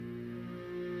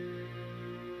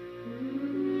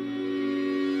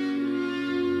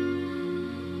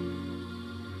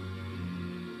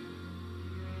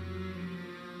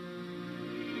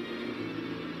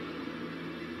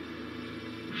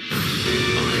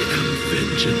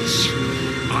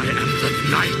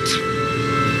Matt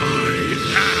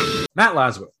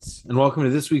Lazowitz, and welcome to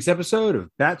this week's episode of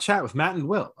Bat Chat with Matt and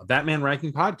Will, a Batman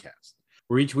ranking podcast,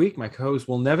 where each week my co-host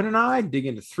Will Nevin and I dig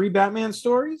into 3 Batman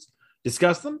stories,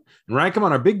 discuss them, and rank them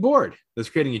on our big board, thus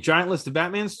creating a giant list of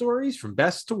Batman stories from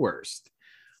best to worst.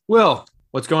 Will,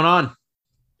 what's going on?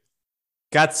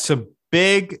 Got some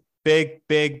big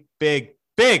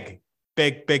Patreon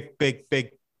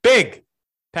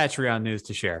news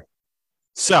to share.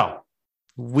 So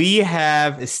we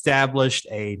have established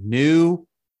a new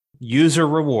user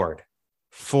reward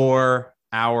for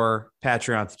our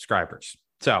Patreon subscribers.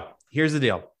 So here's the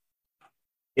deal.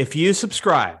 If you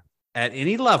subscribe at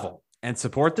any level and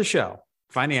support the show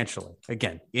financially,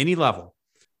 again, any level,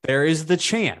 there is the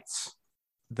chance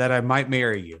that I might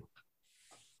marry you.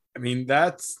 I mean,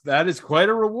 that is quite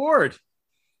a reward.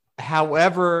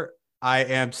 However, I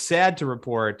am sad to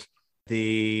report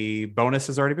the bonus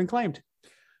has already been claimed.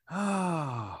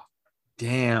 Oh,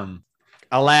 damn.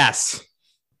 Alas.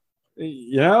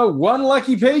 One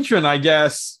lucky patron, I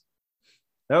guess.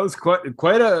 That was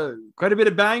quite a bit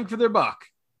of bang for their buck.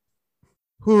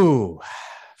 Whew.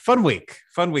 Fun week.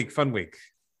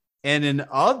 And in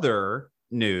other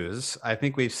news, I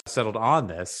think we've settled on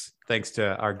this, thanks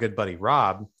to our good buddy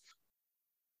Rob.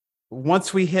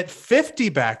 Once we hit 50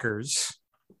 backers,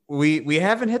 we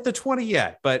haven't hit the 20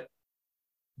 yet, but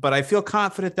I feel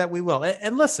confident that we will.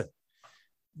 And listen,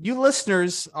 you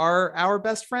listeners are our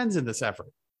best friends in this effort.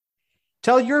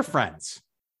 Tell your friends,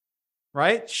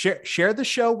 right? Share the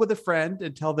show with a friend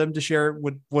and tell them to share it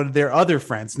with one of their other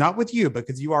friends, not with you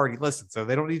because you already listened, so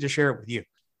they don't need to share it with you.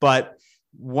 But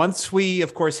once we,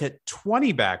 of course, hit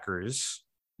 20 backers,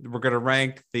 we're going to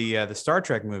rank the Star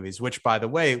Trek movies, which, by the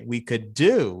way, we could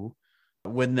do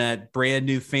when that brand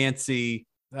new fancy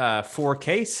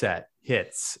 4K set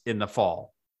hits in the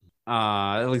fall.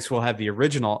 At least we'll have the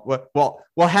original. Well,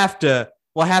 we'll have to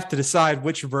decide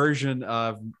which version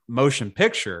of motion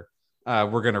picture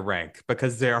we're going to rank,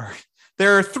 because there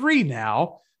are 3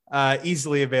 now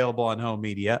easily available on home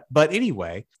media. But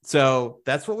anyway, so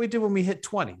that's what we do when we hit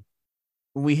 20.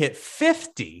 When we hit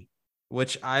 50,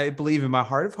 which I believe in my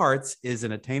heart of hearts is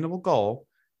an attainable goal,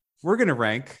 we're going to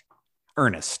rank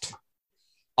Ernest.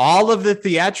 All of the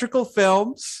theatrical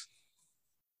films,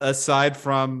 aside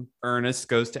from Ernest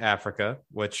Goes to Africa,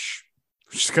 which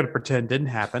we're just going to pretend didn't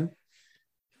happen.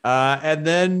 And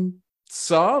then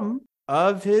some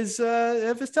of his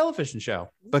television show,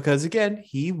 because again,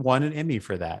 he won an Emmy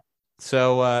for that.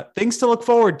 So things to look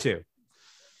forward to.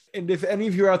 And if any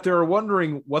of you out there are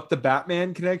wondering what the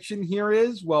Batman connection here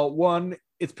is, well, 1,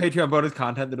 it's Patreon bonus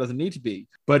content that doesn't need to be.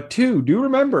 But 2, do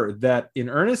remember that in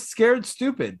Ernest Scared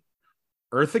Stupid,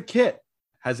 Eartha Kitt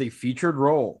has a featured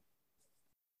role.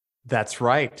 That's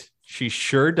right. She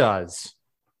sure does.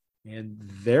 And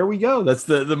there we go. That's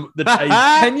the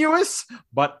tenuous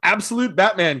but absolute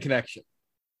Batman connection.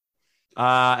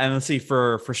 And let's see,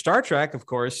 for Star Trek, of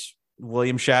course,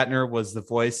 William Shatner was the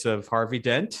voice of Harvey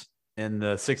Dent in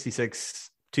the 1966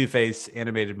 Two-Face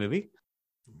animated movie.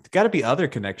 There's got to be other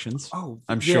connections. Oh,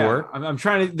 I'm sure. I'm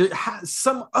trying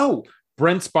to.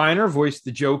 Brent Spiner voiced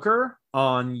the Joker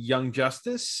on Young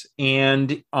Justice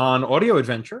and on Audio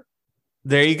Adventure.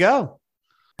 There you go.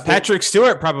 Patrick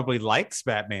Stewart probably likes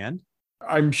Batman.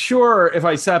 I'm sure if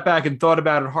I sat back and thought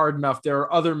about it hard enough, there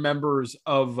are other members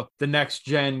of the Next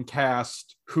Gen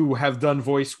cast who have done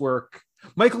voice work.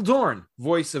 Michael Dorn,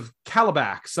 voice of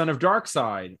Calabac, son of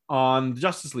Darkseid, on the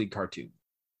Justice League cartoon.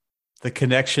 The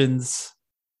connections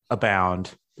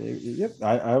abound. Yep,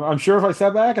 I'm sure if I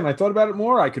sat back and I thought about it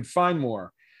more, I could find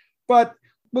more. But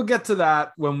we'll get to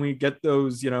that when we get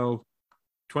those,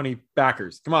 20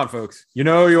 backers. Come on, folks. You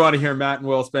want to hear Matt and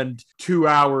Will spend 2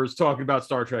 hours talking about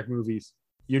Star Trek movies.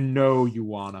 You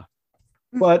wanna.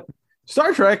 But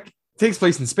Star Trek takes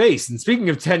place in space. And speaking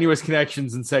of tenuous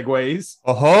connections and segues.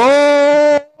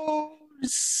 Oh,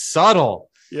 subtle.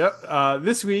 Yep.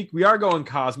 This week, we are going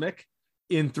cosmic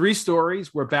in 3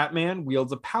 stories where Batman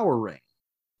wields a power ring.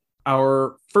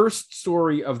 Our first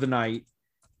story of the night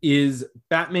is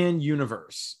Batman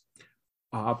Universe,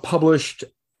 published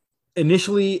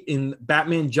initially in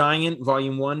Batman Giant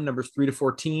Volume 1, numbers 3 to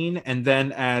 14, and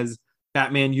then as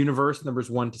Batman Universe,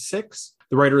 numbers 1 to 6.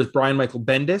 The writer is Brian Michael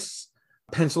Bendis.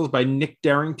 Pencils by Nick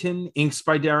Darrington. Inks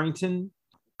by Darrington.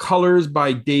 Colors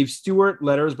by Dave Stewart.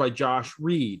 Letters by Josh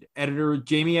Reed. Editor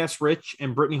Jamie S. Rich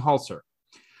and Brittany Halser.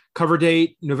 Cover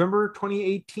date November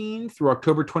 2018 through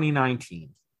October 2019.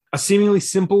 A seemingly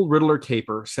simple Riddler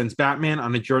caper sends Batman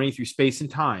on a journey through space and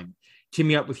time,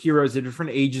 teaming up with heroes of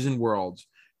different ages and worlds,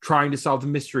 trying to solve the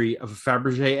mystery of a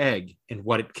Fabergé egg and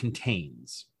what it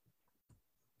contains.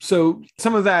 So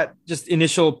some of that just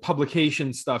initial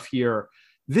publication stuff here,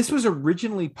 This was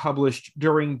originally published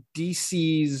during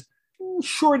DC's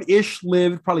short-ish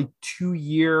lived, probably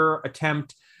 2-year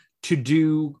attempt to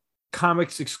do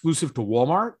comics exclusive to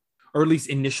Walmart, or at least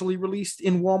initially released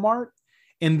in Walmart.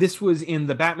 And this was in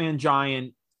the Batman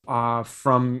Giant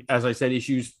from, as I said,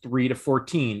 issues 3 to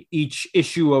 14. Each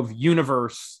issue of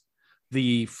Universe,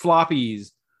 the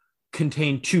floppies,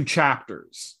 contained 2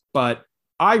 chapters. But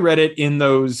I read it in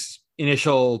those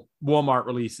initial Walmart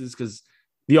releases because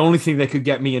the only thing that could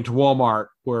get me into Walmart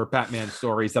were Batman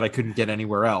stories that I couldn't get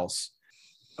anywhere else.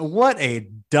 What a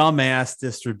dumbass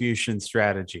distribution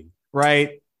strategy,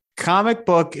 right? Comic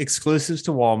book exclusives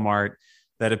to Walmart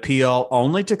that appeal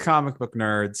only to comic book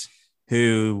nerds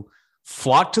who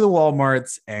flock to the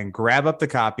Walmarts and grab up the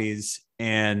copies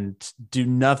and do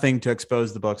nothing to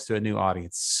expose the books to a new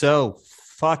audience. So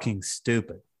fucking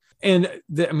stupid. And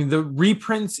the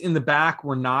reprints in the back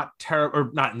were not terrible,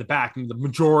 or not in the back. The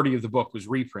majority of the book was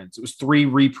reprints. It was 3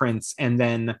 reprints and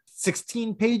then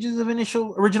 16 pages of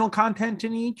initial original content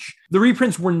in each. The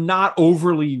reprints were not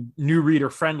overly new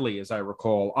reader friendly, as I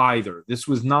recall, either. This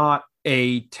was not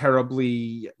a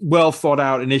terribly well thought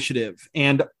out initiative.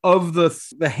 And of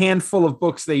the handful of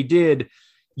books they did,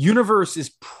 Universe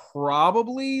is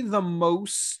probably the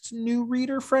most new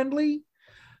reader friendly.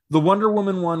 The Wonder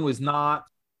Woman one was not.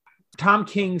 Tom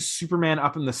King's Superman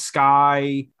Up in the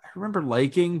Sky, I remember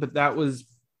liking, but that was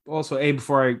also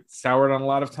before I soured on a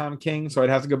lot of Tom King. So I'd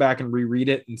have to go back and reread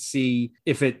it and see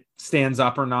if it stands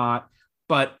up or not.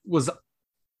 But was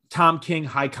Tom King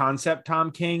high concept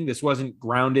Tom King? This wasn't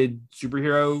grounded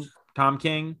superhero Tom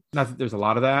King. Not that there's a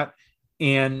lot of that.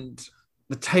 And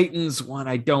the Titans one,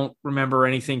 I don't remember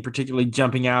anything particularly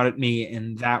jumping out at me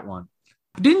in that one.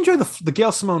 I did enjoy the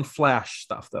Gail Simone Flash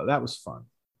stuff, though. That was fun.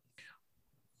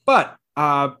 But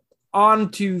on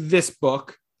to this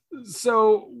book.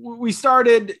 So we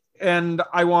started, and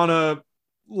I want to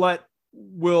let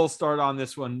Will start on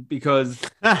this one because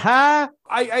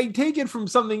I take it from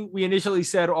something we initially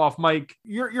said off mic.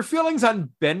 Your feelings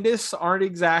on Bendis aren't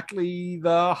exactly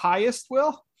the highest,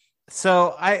 Will.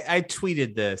 So I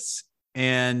tweeted this,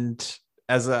 and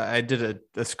as I did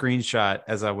a screenshot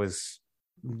as I was,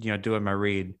 doing my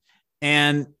read,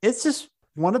 and it's just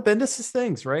one of Bendis's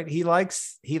things, right? He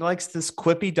likes this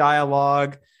quippy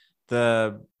dialogue,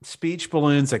 the speech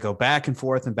balloons that go back and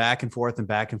forth and back and forth and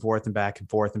back and forth and back and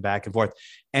forth and back and forth.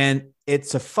 And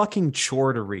it's a fucking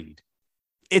chore to read.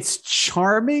 It's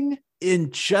charming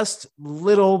in just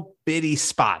little bitty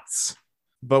spots.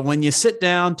 But when you sit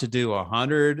down to do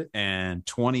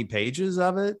 120 pages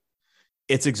of it,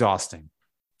 it's exhausting.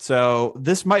 So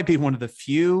this might be one of the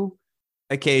few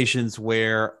occasions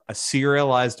where a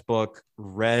serialized book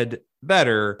read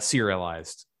better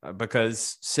serialized,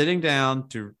 because sitting down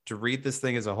to read this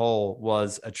thing as a whole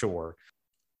was a chore.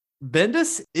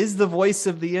 Bendis is the voice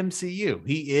of the MCU.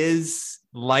 He is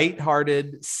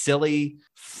lighthearted, silly,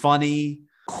 funny,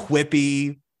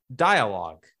 quippy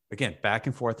dialogue. Again, back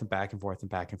and forth and back and forth and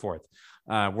back and forth.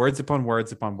 Words upon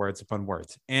words upon words upon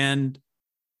words. And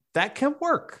that can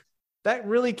work. That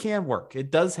really can work. It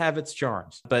does have its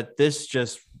charms, but this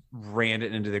just ran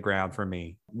it into the ground for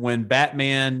me. When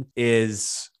Batman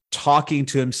is talking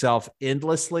to himself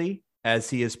endlessly as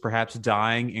he is perhaps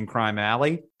dying in Crime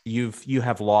Alley, you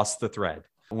have lost the thread.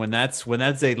 When that's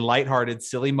a lighthearted,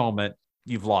 silly moment,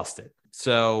 you've lost it.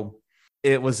 So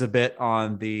it was a bit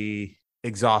on the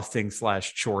exhausting /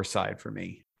 chore side for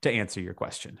me, to answer your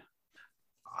question.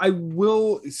 I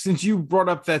will, since you brought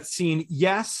up that scene,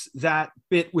 yes, that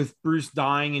bit with Bruce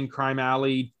dying in Crime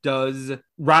Alley does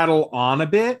rattle on a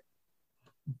bit,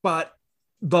 but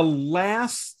the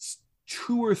last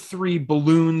 2 or 3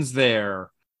 balloons there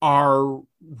are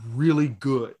really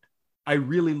good. I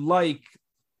really like,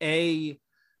 the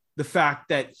fact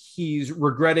that he's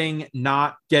regretting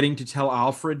not getting to tell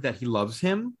Alfred that he loves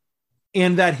him,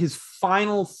 and that his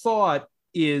final thought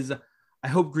is, I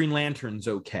hope Green Lantern's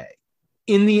okay.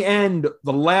 In the end,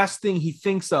 the last thing he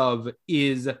thinks of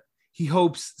is he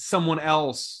hopes someone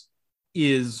else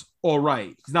is all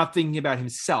right. He's not thinking about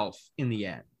himself in the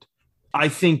end. I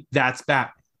think that's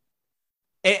Batman.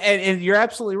 And you're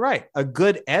absolutely right. A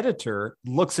good editor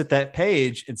looks at that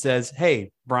page and says,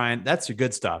 hey, Brian, that's your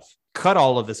good stuff. Cut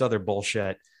all of this other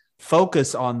bullshit.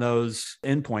 Focus on those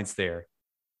endpoints there.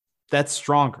 That's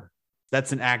stronger.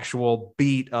 That's an actual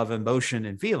beat of emotion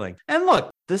and feeling. And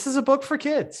look, this is a book for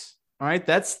kids. All right.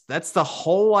 That's the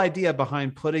whole idea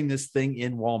behind putting this thing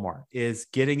in Walmart, is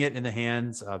getting it in the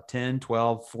hands of 10,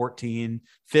 12, 14,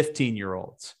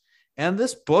 15-year-olds. And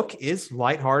this book is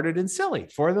lighthearted and silly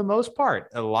for the most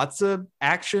part. Lots of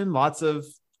action, lots of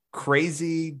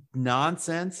crazy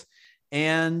nonsense.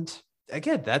 And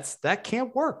again, that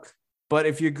can't work. But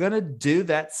if you're going to do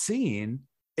that scene,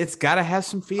 it's got to have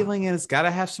some feeling and it's got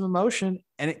to have some emotion,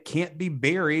 and it can't be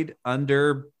buried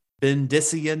under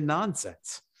Bendisian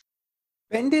nonsense.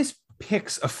 Bendis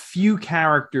picks a few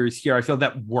characters here, I feel,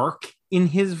 that work in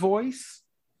his voice.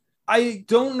 I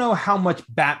don't know how much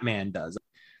Batman does.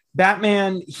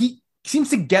 Batman, he seems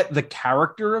to get the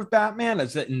character of Batman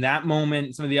as in that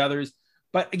moment, some of the others.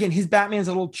 But again, his Batman's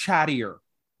a little chattier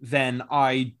than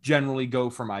I generally go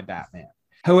for my Batman.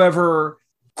 However,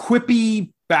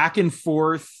 quippy back and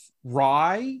forth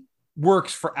Rye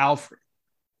works for Alfred.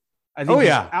 I think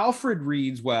Alfred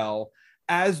reads well,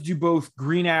 as do both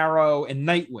Green Arrow and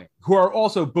Nightwing, who are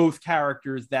also both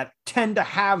characters that tend to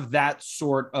have that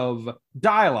sort of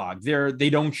dialogue. They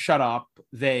don't shut up.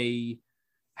 They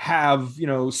have,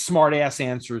 smart ass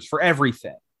answers for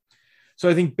everything. So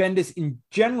I think Bendis in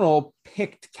general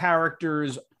picked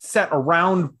characters set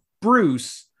around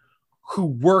Bruce who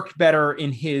worked better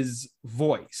in his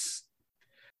voice.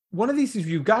 One of these things,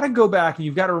 you've got to go back and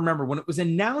you've got to remember when it was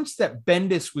announced that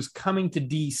Bendis was coming to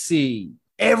DC,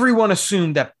 everyone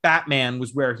assumed that Batman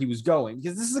was where he was going,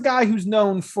 because this is a guy who's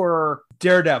known for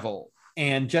Daredevil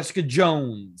and Jessica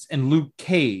Jones and Luke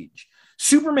Cage.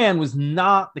 Superman was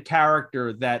not the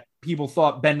character that people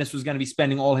thought Bendis was going to be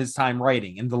spending all his time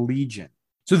writing in the Legion.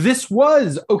 So this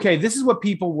was, okay, this is what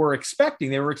people were expecting.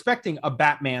 They were expecting a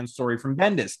Batman story from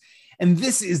Bendis. And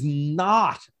this is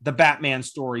not the Batman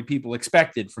story people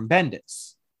expected from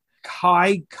Bendis.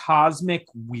 High cosmic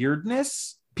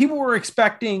weirdness. People were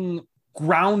expecting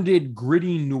grounded,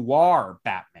 gritty noir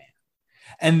Batman.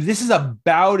 And this is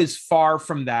about as far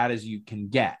from that as you can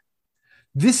get.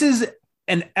 This is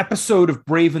an episode of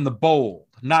Brave and the Bold,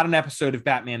 not an episode of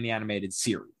Batman the Animated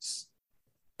Series.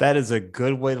 That is a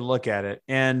good way to look at it.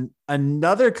 And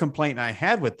another complaint I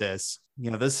had with this,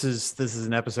 this is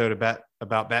an episode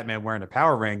about Batman wearing a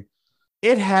power ring.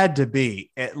 It had to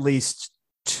be at least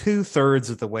 2/3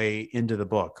 of the way into the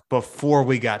book before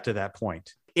we got to that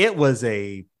point. It was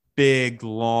a big,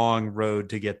 long road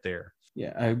to get there.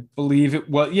 Yeah, I believe it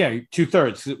was,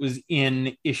 2/3. It was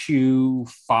in issue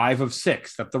 5 of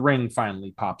 6 that the ring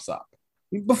finally pops up.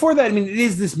 Before that, it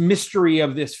is this mystery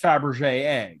of this Fabergé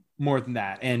egg more than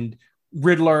that. And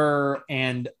Riddler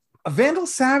and a Vandal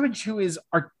Savage who is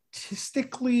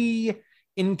artistically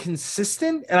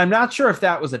inconsistent. And I'm not sure if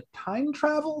that was a time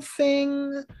travel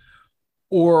thing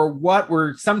or what,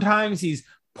 where sometimes he's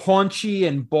paunchy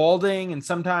and balding and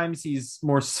sometimes he's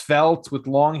more svelte with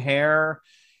long hair.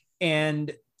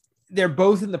 And they're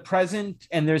both in the present,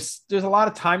 and there's a lot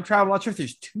of time travel. I'm not sure if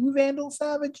there's 2 Vandal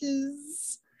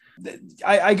Savages.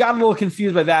 I got a little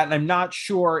confused by that, and I'm not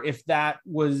sure if that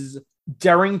was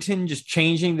Darrington just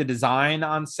changing the design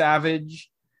on Savage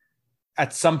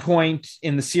at some point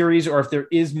in the series, or if there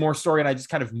is more story and I just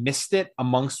kind of missed it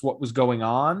amongst what was going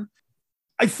on.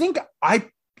 I think I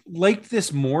liked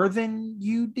this more than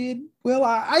you did, Will.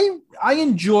 I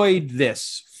enjoyed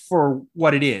this for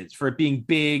what it is, for it being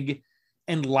big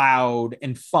and loud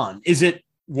and fun. Is it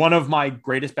one of my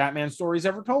greatest Batman stories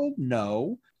ever told?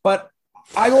 No. But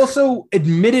I also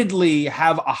admittedly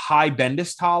have a high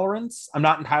Bendis tolerance. I'm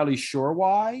not entirely sure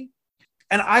why.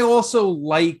 And I also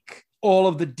like all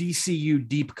of the DCU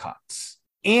deep cuts.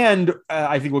 And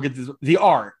I think we'll get to the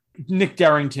art. Nick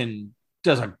Darrington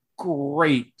does a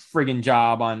great friggin'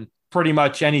 job on pretty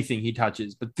much anything he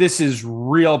touches, but this is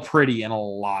real pretty in a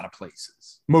lot of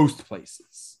places, most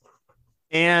places.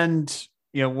 And,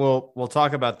 we'll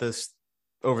talk about this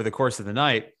over the course of the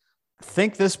night. I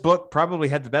think this book probably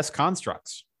had the best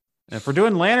constructs. And if we're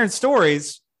doing Lantern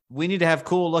stories, we need to have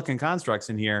cool looking constructs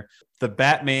in here. The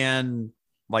Batman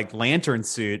lantern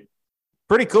suit,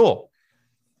 pretty cool.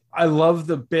 I love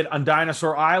the bit on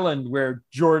Dinosaur Island where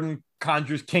Jordan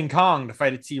conjures King Kong to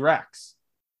fight a T-Rex.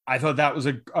 I thought that was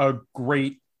a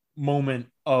great moment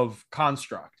of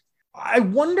construct. I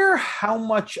wonder how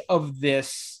much of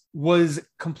this was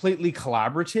completely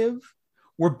collaborative,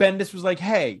 where Bendis was like,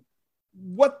 hey,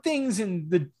 what things in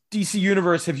the DC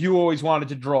universe have you always wanted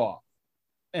to draw?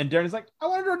 And Darren's like, I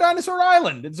want to draw Dinosaur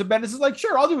Island. And so Bendis is like,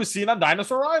 sure, I'll do a scene on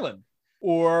Dinosaur Island.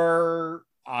 Or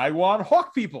I want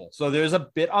Hawk People. So there's a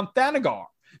bit on Thanagar.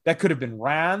 That could have been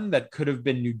Rann. That could have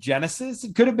been New Genesis.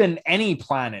 It could have been any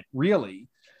planet, really.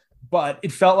 But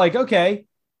it felt like, okay,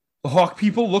 the Hawk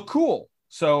People look cool.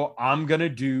 So I'm going to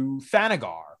do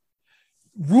Thanagar.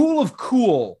 Rule of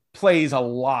Cool plays a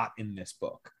lot in this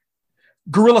book.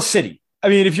 Gorilla City. I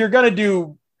mean, if you're going to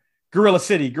do Gorilla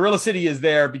City is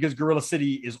there because Gorilla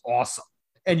City is awesome.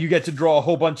 And you get to draw a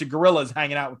whole bunch of gorillas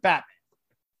hanging out with Batman.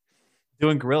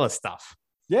 Doing gorilla stuff.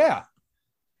 Yeah.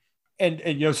 And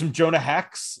some Jonah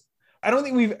Hex. I don't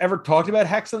think we've ever talked about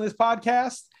Hex on this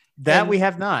podcast. That we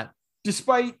have not.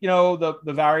 despite, the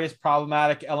various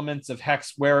problematic elements of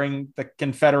Hex wearing the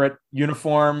Confederate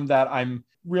uniform that I'm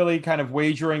really kind of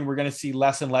wagering we're going to see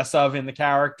less and less of in the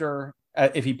character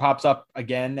if he pops up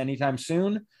again anytime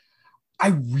soon, I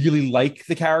really like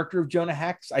the character of Jonah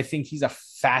Hex. I think he's a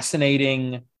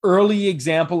fascinating early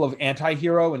example of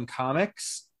anti-hero in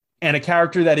comics, and a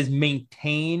character that is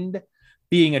maintained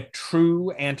being a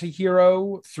true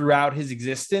anti-hero throughout his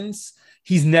existence.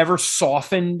 He's never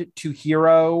softened to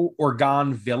hero or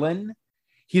gone villain.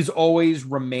 He's always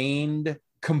remained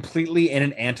completely in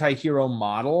an anti-hero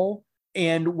model.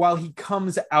 And while he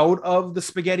comes out of the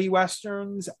spaghetti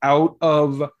westerns, out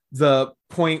of the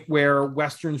point where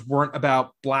westerns weren't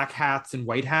about black hats and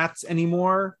white hats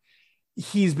anymore,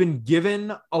 he's been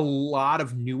given a lot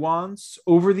of nuance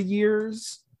over the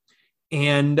years.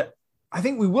 And I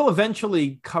think we will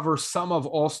eventually cover some of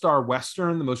All-Star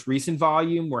Western, the most recent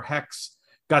volume, where Hex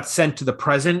got sent to the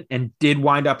present and did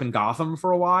wind up in Gotham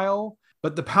for a while.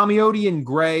 But the Palmiotti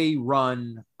Gray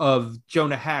run of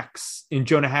Jonah Hex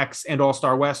and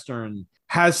All-Star Western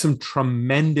has some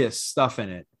tremendous stuff in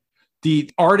it.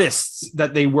 The artists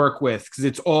that they work with, because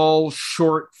it's all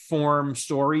short form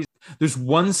stories. There's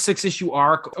one 6-issue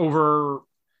arc over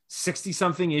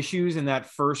 60-something issues in that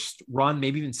first run,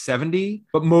 maybe even 70.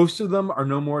 But most of them are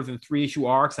no more than 3-issue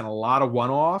arcs and a lot of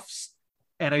one-offs.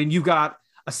 And I mean, you've got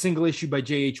a single issue by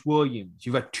J.H. Williams.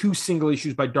 You've got 2 single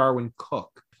issues by Darwyn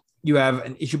Cooke. You have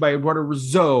an issue by Eduardo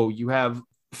Rizzo. You have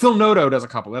Phil Noto does a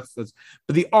couple. That's but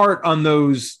the art on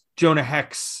those Jonah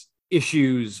Hex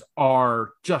issues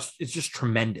it's just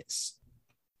tremendous.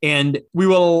 And we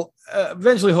will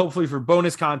eventually, hopefully for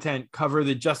bonus content, cover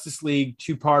the Justice League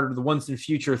 2-parter, the Once and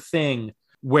Future thing,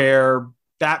 where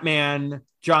Batman,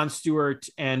 John Stewart,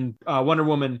 and Wonder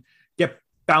Woman get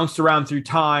bounced around through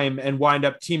time and wind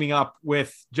up teaming up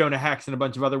with Jonah Hex and a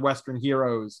bunch of other Western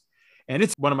heroes. And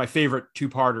it's one of my favorite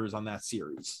 2-parters on that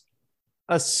series.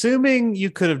 Assuming you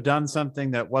could have done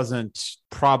something that wasn't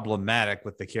problematic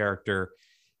with the character,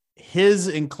 his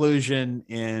inclusion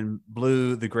in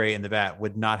Blue, the Gray, and the Bat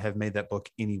would not have made that book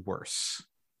any worse.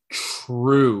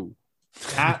 True.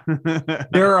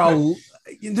 There's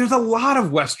a lot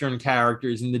of Western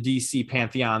characters in the DC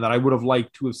pantheon that I would have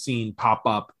liked to have seen pop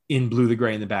up in Blue, the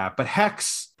Gray, and the Bat. But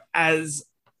Hex,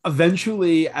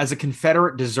 eventually as a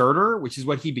Confederate deserter, which is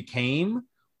what he became.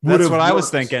 That's what I was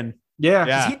thinking.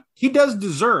 Yeah. He does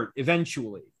desert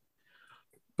eventually.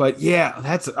 But yeah,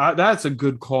 that's a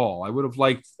good call.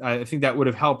 I think that would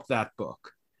have helped that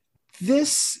book.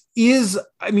 This is,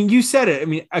 you said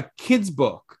it. A kid's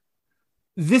book.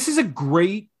 This is a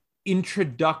great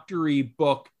introductory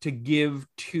book to give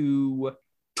to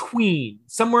tween,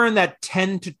 somewhere in that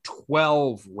 10 to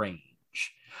 12 range.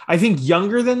 I think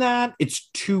younger than that, it's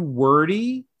too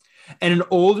wordy. And an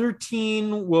older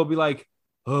teen will be like,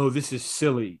 oh, this is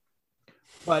silly.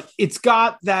 But it's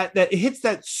got that it hits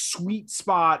that sweet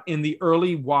spot in the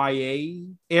early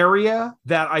YA area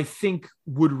that I think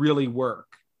would really work.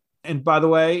 And by the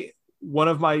way, one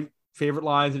of my favorite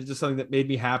lines, and it's just something that made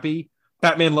me happy,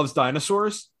 Batman loves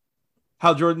dinosaurs.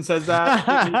 Hal Jordan says that.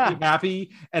 It made me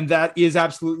happy. And that is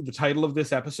absolutely the title of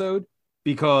this episode,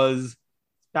 because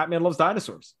Batman loves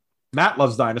dinosaurs. Matt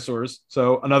loves dinosaurs.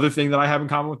 So another thing that I have in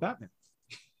common with Batman.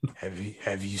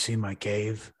 Have you seen my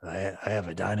cave? I have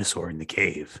a dinosaur in the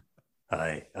cave.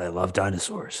 I love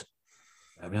dinosaurs.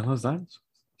 Batman loves dinosaurs.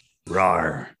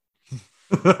 Rawr.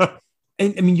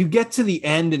 And you get to the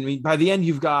end, and by the end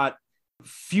you've got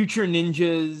future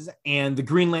ninjas and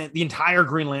the entire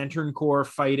Green Lantern Corps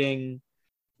fighting.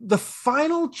 The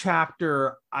final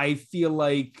chapter, I feel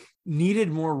like,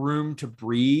 needed more room to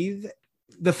breathe.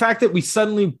 The fact that we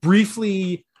suddenly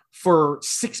briefly, for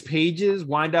 6 pages,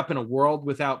 wind up in a world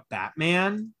without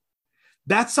Batman,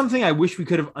 that's something I wish we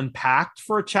could have unpacked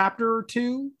for a chapter or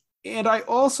two. And I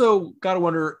also got to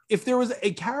wonder if there was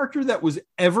a character that was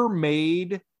ever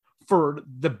made for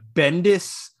the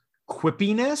Bendis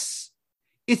quippiness,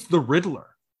 it's the Riddler.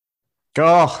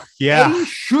 Oh, yeah. He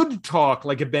should talk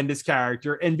like a Bendis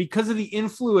character. And because of the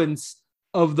influence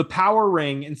of the power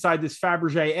ring inside this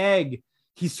Fabergé egg,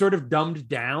 he's sort of dumbed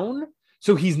down.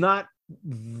 So he's not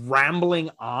rambling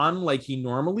on like he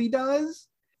normally does.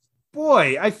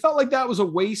 Boy, I felt like that was a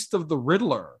waste of the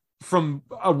Riddler from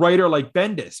a writer like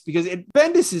Bendis, because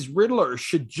Bendis's Riddler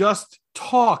should just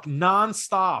talk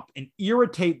nonstop and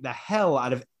irritate the hell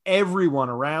out of everyone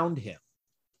around him.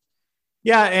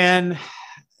 Yeah, and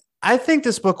I think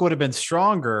this book would have been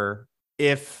stronger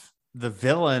if the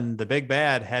villain, the big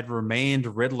bad, had remained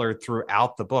Riddler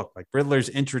throughout the book. Like, Riddler's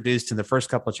introduced in the first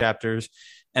couple of chapters,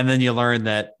 and then you learn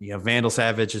that, Vandal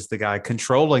Savage is the guy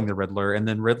controlling the Riddler, and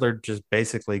then Riddler just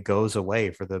basically goes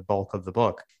away for the bulk of the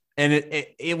book. And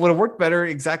it would have worked better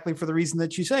exactly for the reason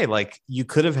that you say. Like, you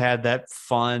could have had that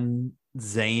fun,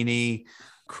 zany,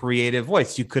 creative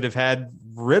voice. You could have had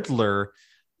Riddler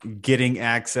getting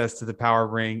access to the power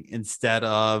ring instead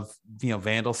of,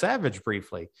 Vandal Savage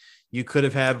briefly. You could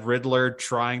have had Riddler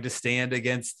trying to stand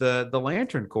against the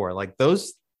Lantern Corps. Like,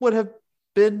 those would have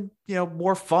been,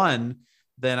 more fun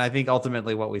than I think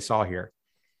ultimately what we saw here.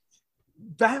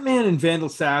 Batman and Vandal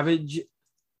Savage,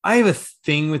 I have a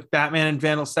thing with Batman and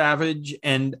Vandal Savage,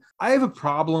 and I have a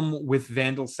problem with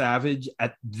Vandal Savage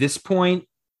at this point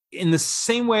in the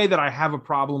same way that I have a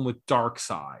problem with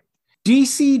Darkseid.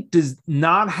 DC does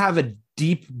not have a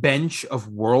deep bench of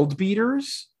world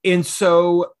beaters, and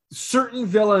so certain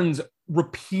villains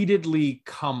repeatedly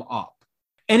come up.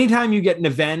 Anytime you get an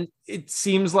event, it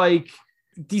seems like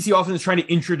DC often is trying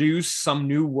to introduce some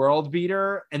new world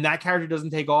beater, and that character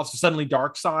doesn't take off. So suddenly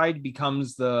Darkseid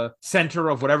becomes the center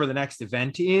of whatever the next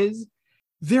event is.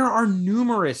 There are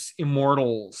numerous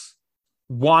immortals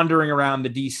wandering around the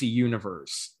DC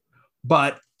universe.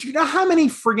 But do you know how many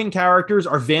friggin' characters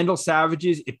are Vandal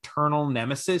Savage's eternal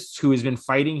nemesis who has been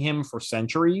fighting him for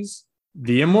centuries?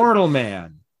 The Immortal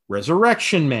Man,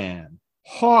 Resurrection Man,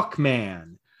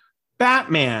 Hawkman,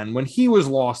 Batman when he was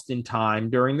lost in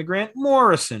time during the Grant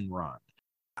Morrison run.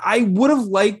 I would have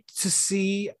liked to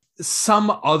see some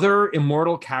other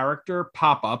immortal character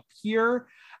pop up here.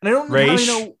 And I don't entirely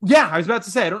know. Yeah, I was about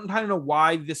to say, I don't entirely know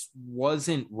why this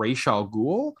wasn't Ra's al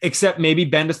Ghul, except maybe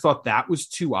Bendis thought that was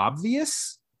too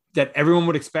obvious, that everyone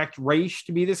would expect Ra's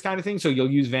to be this kind of thing. So you'll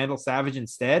use Vandal Savage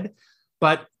instead.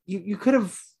 But you could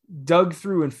have dug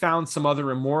through and found some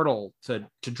other immortal to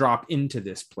drop into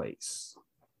this place.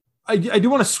 I do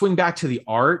want to swing back to the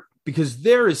art because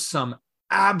there is some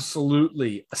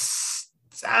absolutely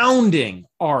astounding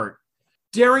art.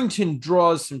 Darrington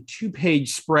draws some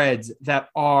 2-page spreads that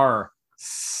are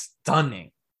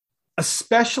stunning,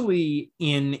 especially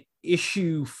in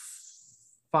issue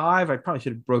 5. I probably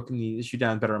should have broken the issue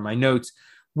down better in my notes,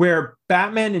 where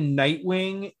Batman and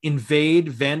Nightwing invade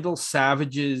Vandal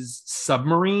Savage's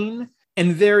submarine.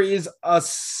 And there is a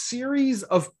series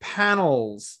of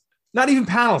panels. Not even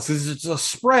panels, this is just a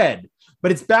spread,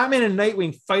 but it's Batman and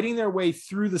Nightwing fighting their way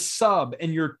through the sub,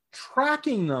 and you're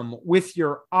tracking them with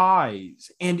your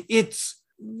eyes. And it's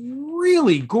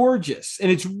really gorgeous, and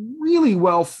it's really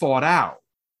well thought out.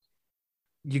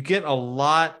 You get a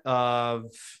lot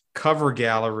of cover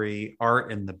gallery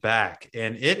art in the back,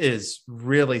 and it is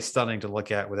really stunning to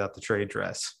look at without the trade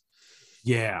dress.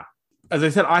 Yeah. As I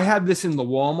said, I had this in the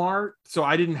Walmart, so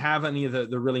I didn't have any of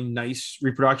the really nice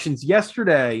reproductions.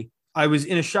 Yesterday, I was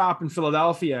in a shop in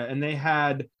Philadelphia, and they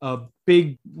had a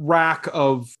big rack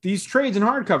of these trades and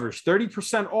hardcovers,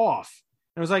 30% off.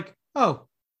 And I was like, oh,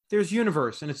 there's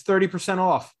Universe, and it's 30%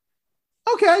 off.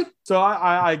 Okay. So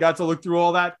I got to look through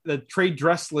all that, the trade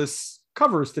dressless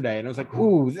covers today, and I was like,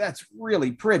 ooh, that's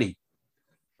really pretty.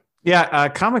 Yeah,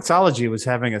 Comixology was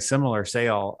having a similar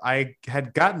sale. I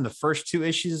had gotten the first 2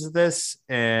 issues of this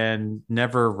and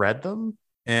never read them.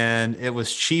 And it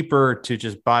was cheaper to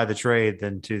just buy the trade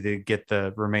than to get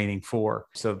the remaining 4.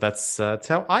 So that's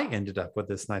how I ended up with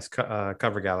this nice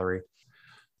cover gallery.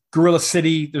 Gorilla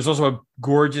City. There's also a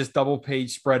gorgeous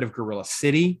double-page spread of Gorilla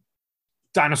City.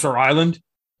 Dinosaur Island.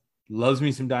 Loves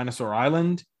me some Dinosaur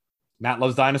Island. Matt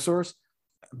loves dinosaurs.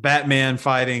 Batman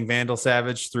fighting Vandal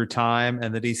Savage through time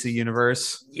and the DC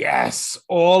universe. Yes,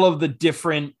 all of the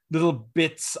different little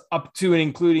bits up to and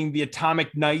including the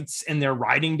Atomic Knights and their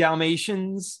riding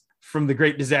Dalmatians from the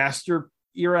Great Disaster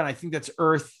era. And I think that's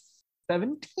Earth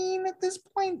 17 at this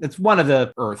point. That's one of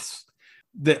the Earths.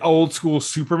 The old school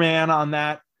Superman on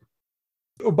that.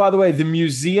 Oh, by the way, the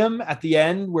museum at the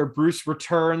end where Bruce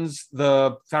returns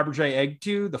the Fabergé egg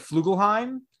to, the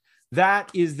Flugelheim,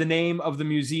 that is the name of the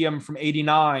museum from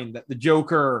 '89 that the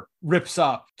Joker rips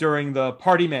up during the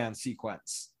Party Man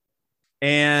sequence.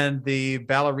 And the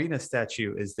ballerina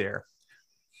statue is there.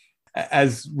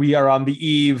 As we are on the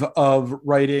eve of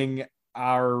writing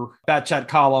our Bat Chat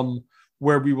column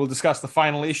where we will discuss the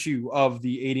final issue of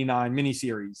the '89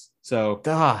 miniseries. So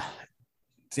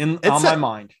it's on my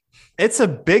mind. It's a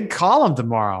big column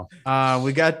tomorrow.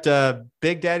 We got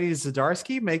Big Daddy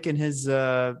Zdarsky making his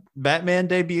Batman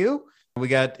debut. We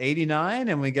got 89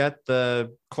 and we got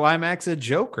the climax of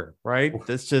Joker, right?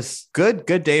 That's just good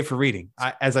day for reading.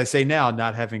 As I say now,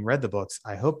 not having read the books,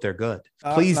 I hope they're good.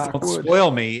 Please don't spoil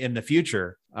me in the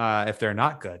future if they're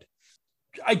not good.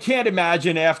 I can't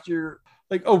imagine after,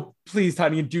 like, oh, please,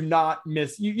 Tiny, do not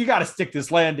miss. You got to stick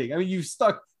this landing. I mean, you've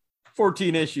stuck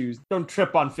 14 issues. Don't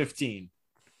trip on 15.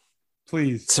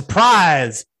 Please.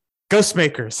 Surprise!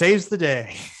 Ghostmaker saves the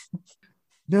day.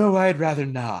 No, I'd rather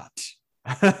not.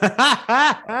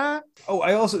 Oh,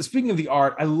 I also, speaking of the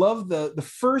art, I love the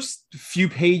first few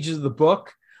pages of the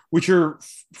book, which are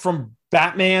from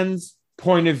Batman's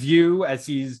point of view as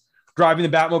he's driving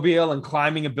the Batmobile and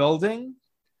climbing a building.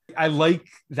 I like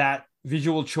that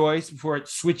visual choice before it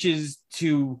switches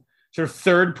to sort of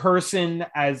third person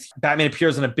as Batman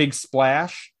appears on a big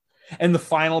splash. And the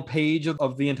final page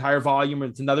of the entire volume,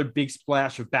 it's another big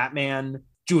splash of Batman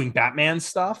doing Batman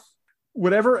stuff.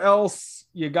 Whatever else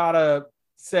you gotta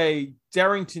say,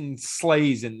 Darrington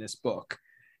slays in this book.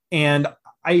 And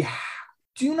I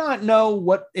do not know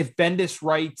what if Bendis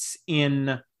writes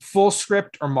in full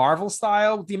script or Marvel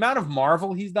style. The amount of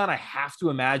Marvel he's done, I have to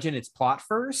imagine it's plot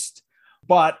first,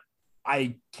 but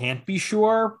I can't be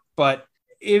sure. But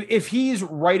if he's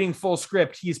writing full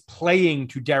script, he's playing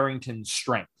to Darrington's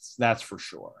strengths. That's for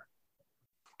sure.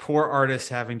 Poor artists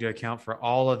having to account for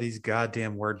all of these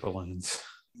goddamn word balloons.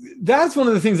 That's one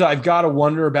of the things that I've got to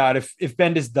wonder about if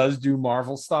Bendis does do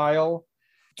Marvel style.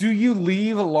 Do you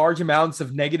leave a large amounts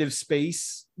of negative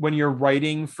space when you're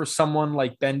writing for someone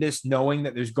like Bendis, knowing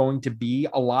that there's going to be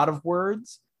a lot of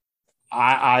words?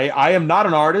 I am not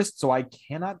an artist, so I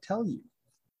cannot tell you.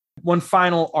 One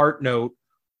final art note,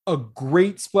 a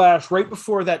great splash right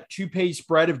before that 2-page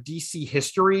spread of DC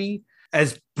history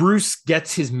as Bruce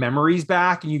gets his memories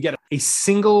back, and you get a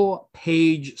single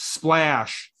page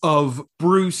splash of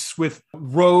Bruce with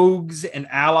rogues and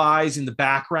allies in the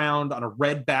background on a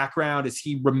red background as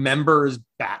he remembers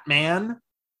Batman.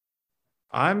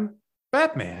 I'm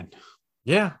Batman.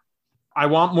 Yeah. I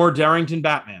want more Darrington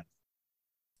Batman.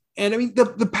 And I mean,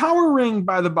 the power ring,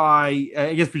 by the by,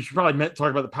 I guess we should probably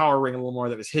talk about the power ring a little more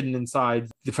that was hidden inside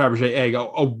the Fabergé egg.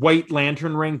 A white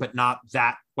lantern ring, but not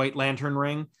that white lantern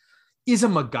ring, is a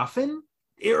MacGuffin.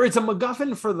 It's a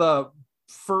MacGuffin for the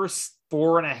first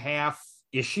 4.5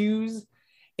 issues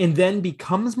and then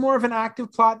becomes more of an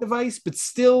active plot device, but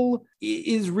still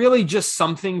is really just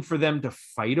something for them to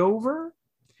fight over.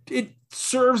 It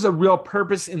serves a real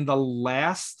purpose in the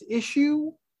last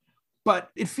issue,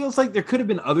 but it feels like there could have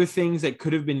been other things that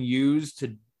could have been used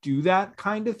to do that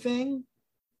kind of thing.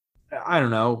 I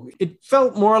don't know. It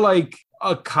felt more like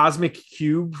a cosmic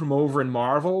cube from over in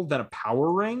Marvel than a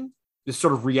power ring. This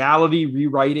sort of reality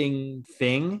rewriting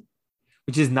thing,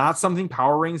 which is not something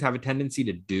power rings have a tendency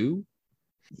to do.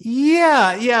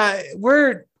 Yeah.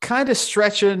 We're kind of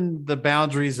stretching the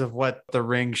boundaries of what the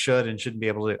ring should and shouldn't be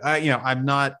able to do. I'm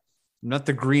not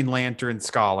the Green Lantern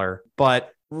scholar,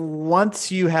 but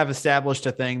once you have established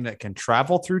a thing that can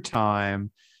travel through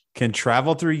time, can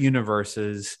travel through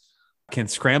universes, can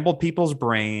scramble people's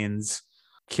brains,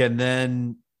 can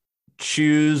then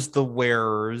choose the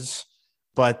wearers,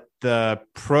 but the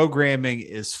programming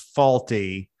is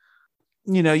faulty,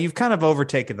 you've kind of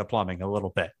overtaken the plumbing a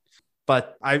little bit.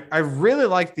 But I really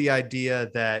like the idea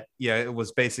that, it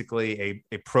was basically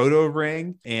a proto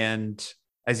ring. And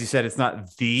as you said, it's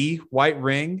not the white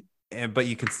ring, but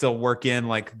you can still work in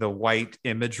like the white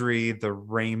imagery, the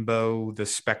rainbow, the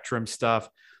spectrum stuff.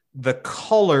 The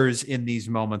colors in these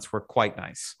moments were quite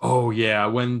nice. Oh, yeah.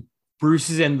 When Bruce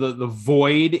is in the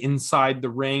void inside the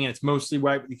ring, and it's mostly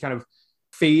white, with kind of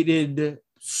faded,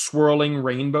 swirling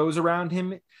rainbows around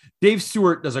him. Dave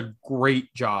Stewart does a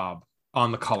great job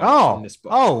on the colors in this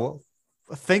book. Oh,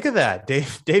 think of that.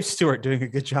 Dave Stewart doing a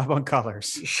good job on colors.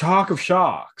 Shock of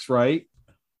shocks, right?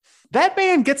 That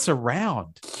man gets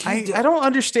around. I don't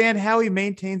understand how he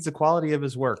maintains the quality of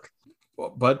his work.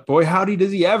 But boy, howdy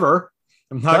does he ever.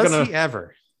 I'm not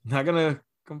gonna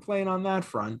complain on that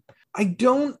front. I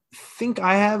don't think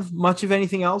I have much of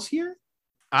anything else here.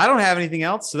 I don't have anything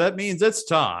else, so that means it's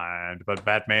time to put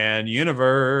Batman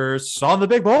Universe on the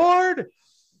big board.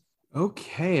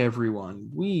 Okay,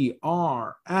 everyone. We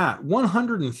are at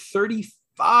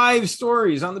 135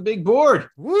 stories on the big board.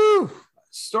 Woo!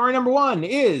 Story number 1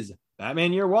 is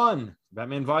Batman Year 1,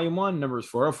 Batman Volume 1, numbers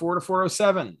 404 to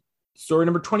 407. Story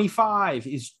number 25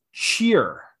 is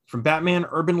Cheer from Batman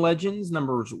Urban Legends,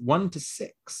 numbers 1 to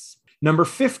 6. Number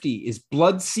 50 is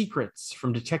Blood Secrets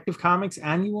from Detective Comics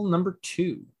Annual number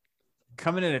 2.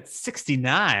 Coming in at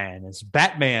 69 is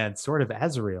Batman, Sword of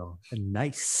Azrael.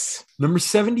 Nice. Number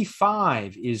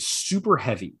 75 is Super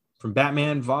Heavy from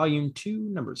Batman Volume 2,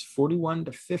 numbers 41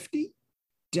 to 50.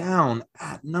 Down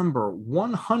at number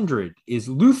 100 is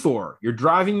Luthor, You're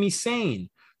Driving Me Sane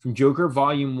from Joker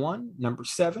Volume 1, number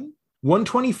 7.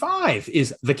 125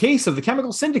 is The Case of the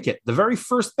Chemical Syndicate, the very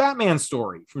first Batman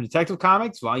story from Detective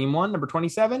Comics, Volume 1, number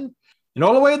 27. And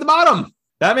all the way at the bottom,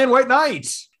 Batman White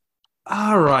Knight.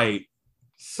 All right.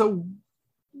 So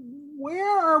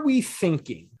where are we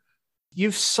thinking?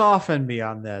 You've softened me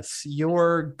on this.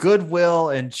 Your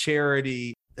goodwill and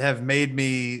charity have made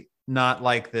me not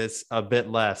like this a bit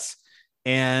less.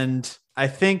 And I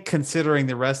think, considering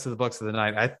the rest of the books of the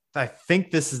night, I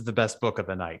think this is the best book of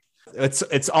the night.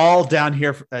 It's all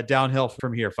downhill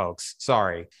from here, folks.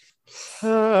 Sorry.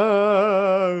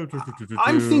 I'm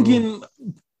thinking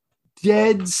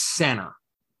dead center,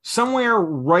 somewhere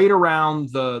right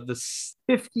around the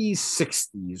 50s,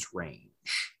 60s range.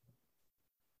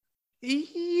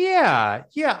 Yeah,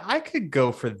 I could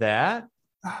go for that.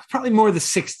 Probably more the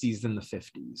 60s than the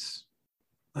 50s.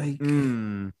 Like,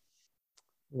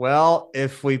 well,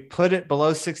 if we put it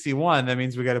below 61, that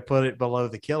means we got to put it below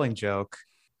The Killing Joke.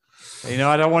 You know,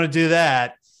 I don't want to do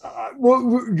that. Well,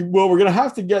 we're going to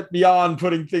have to get beyond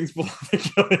putting things below The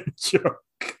Killing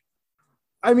Joke.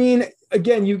 I mean,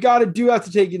 again, you do have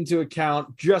to take into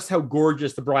account just how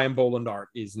gorgeous the Brian Boland art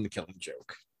is in The Killing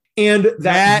Joke. And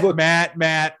that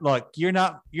Matt, look, you're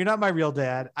not my real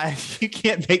dad. You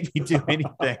can't make me do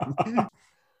anything.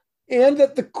 And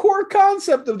that the core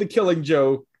concept of The Killing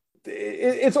Joke,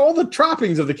 it's all the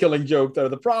trappings of The Killing Joke that are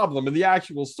the problem in the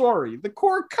actual story. The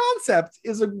core concept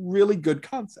is a really good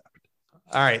concept.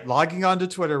 All right, logging on to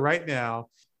Twitter right now.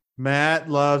 Matt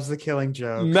loves The Killing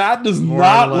Joke. Matt does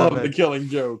not love The Killing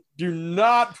Joke. Do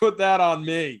not put that on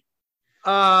me.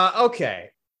 Okay.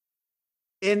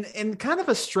 In kind of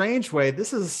a strange way,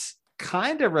 this is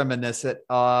kind of reminiscent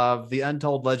of The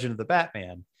Untold Legend of the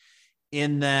Batman,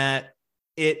 in that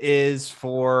it is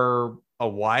for a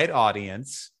wide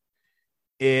audience.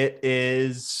 It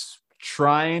is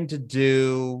trying to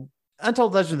do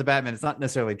Untold Legend of the Batman. It's not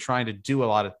necessarily trying to do a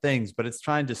lot of things, but it's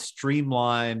trying to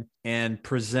streamline and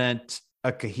present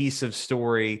a cohesive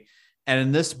story. And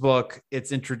in this book,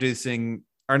 it's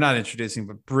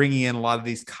bringing in a lot of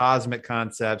these cosmic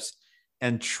concepts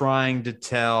and trying to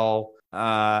tell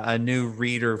a new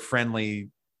reader-friendly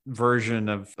version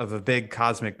of a big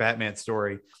cosmic Batman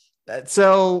story.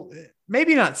 So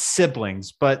maybe not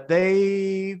siblings, but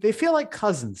they feel like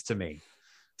cousins to me.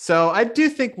 So I do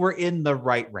think we're in the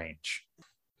right range.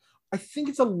 I think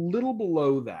it's a little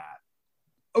below that.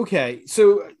 Okay,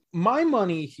 so my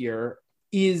money here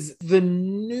is the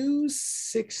New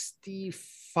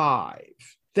 65.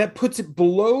 That puts it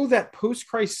below that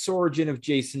post-crisis origin of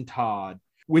Jason Todd,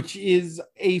 which is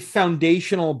a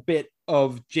foundational bit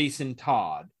of Jason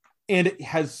Todd. And it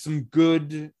has some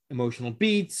good emotional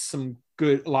beats, a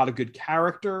lot of good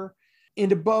character.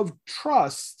 And above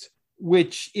Trust,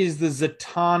 which is the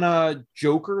Zatanna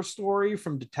Joker story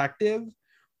from Detective,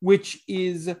 which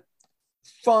is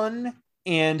fun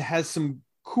and has some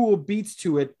cool beats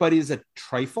to it, but is a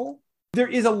trifle. There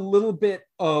is a little bit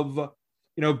of,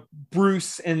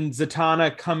 Bruce and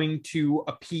Zatanna coming to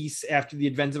a peace after the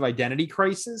events of Identity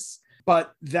Crisis,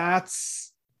 but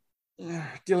that's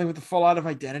dealing with the fallout of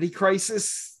Identity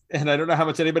Crisis, and I don't know how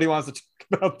much anybody wants to talk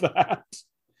about that.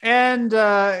 And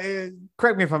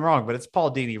correct me if I'm wrong, but it's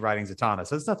Paul Dini writing Zatanna,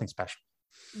 so it's nothing special.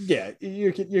 Yeah,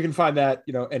 you can find that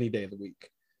any day of the week.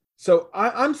 So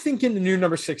I'm thinking the new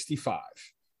number 65.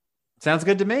 Sounds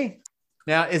good to me.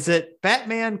 Now, is it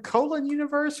Batman :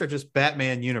 universe or just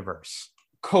Batman universe?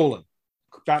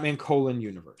 Batman :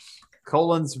 universe.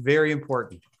 Colon's very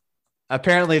important.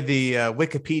 Apparently, the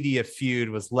Wikipedia feud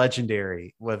was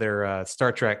legendary, whether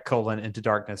Star Trek : Into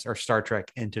Darkness or Star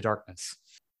Trek Into Darkness.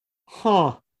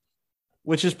 Huh.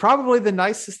 Which is probably the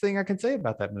nicest thing I can say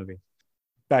about that movie.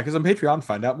 Back us on Patreon,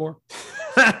 find out more.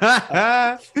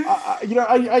 I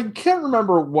can't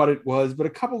remember what it was, but a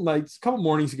couple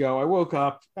mornings ago, I woke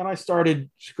up and I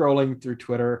started scrolling through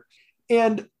Twitter,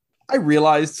 and I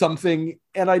realized something,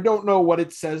 and I don't know what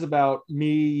it says about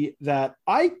me, that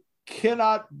I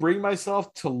cannot bring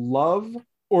myself to love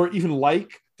or even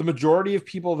like the majority of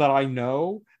people that I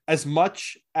know as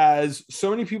much as so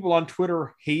many people on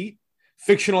Twitter hate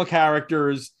fictional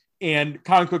characters and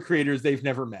comic book creators they've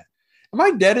never met. Am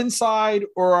I dead inside,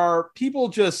 or are people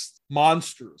just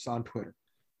monsters on Twitter?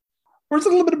 Or is it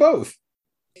a little bit of both?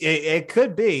 It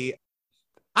could be.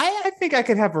 I think I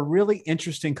could have a really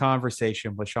interesting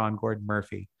conversation with Sean Gordon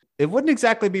Murphy. It wouldn't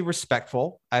exactly be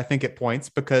respectful, I think, at points,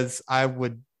 because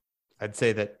I'd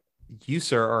say that you,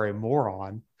 sir, are a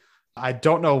moron. I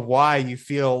don't know why you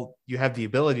feel you have the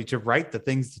ability to write the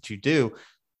things that you do.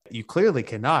 You clearly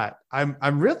cannot.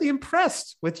 I'm really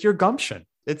impressed with your gumption.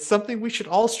 It's something we should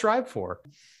all strive for.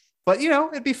 But,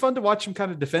 it'd be fun to watch him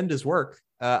kind of defend his work.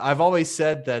 I've always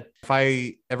said that if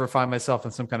I ever find myself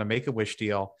in some kind of Make-A-Wish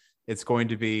deal, it's going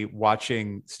to be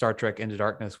watching Star Trek Into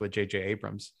Darkness with J.J.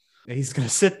 Abrams. And he's going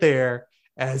to sit there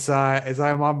as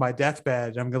I'm on my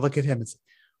deathbed, and I'm going to look at him and say,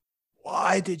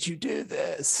 "Why did you do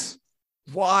this?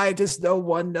 Why does no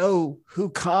one know who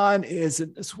Khan is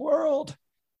in this world?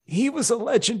 He was a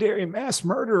legendary mass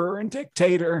murderer and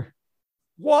dictator."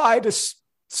 Why does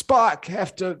Spock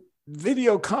have to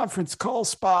video conference call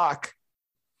Spock?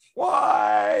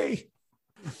 Why?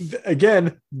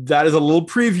 Again, that is a little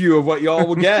preview of what y'all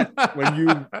will get when you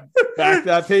back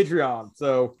that Patreon.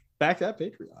 So back that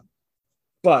Patreon.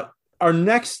 But our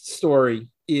next story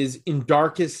is In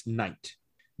Darkest Night.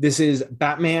 This is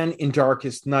Batman in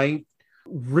Darkest Night,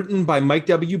 written by Mike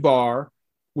W. Barr,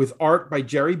 with art by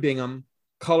Jerry Bingham,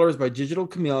 colors by Digital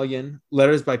Chameleon,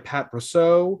 letters by Pat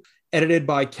Brosseau, edited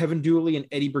by Kevin Dooley and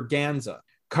Eddie Berganza.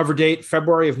 Cover date,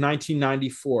 February of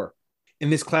 1994. In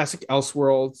this classic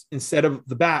Elseworlds, instead of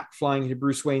the bat flying into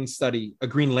Bruce Wayne's study, a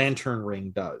Green Lantern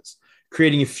ring does,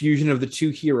 creating a fusion of the two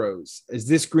heroes as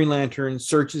this Green Lantern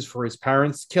searches for his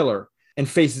parents' killer and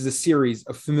faces a series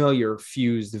of familiar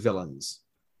fused villains.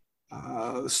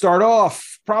 Start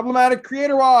off, Problematic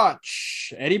Creator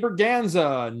Watch. Eddie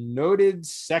Berganza, noted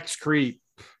sex creep.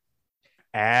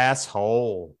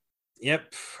 Asshole.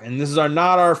 Yep, and this is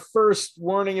not our first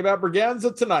warning about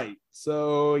Berganza tonight.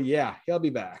 So yeah, he'll be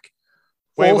back.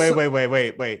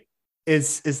 Wait.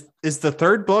 Is the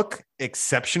third book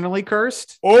exceptionally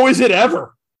cursed? Oh, is it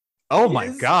ever? Oh my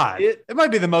God. It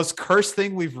might be the most cursed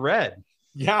thing we've read.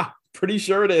 Yeah, pretty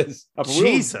sure it is.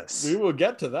 Jesus. We will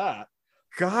get to that.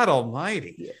 God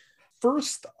almighty. Yeah.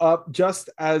 First up, just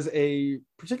as a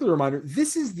particular reminder,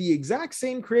 this is the exact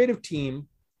same creative team,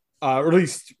 or at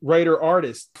least writer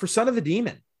artist, for Son of the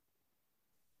Demon.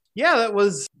 Yeah, that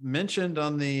was mentioned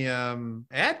on the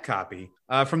ad copy.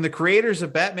 From the creators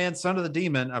of Batman, Son of the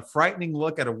Demon, a frightening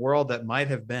look at a world that might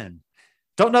have been.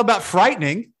 Don't know about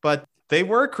frightening, but they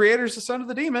were creators of Son of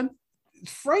the Demon.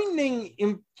 Frightening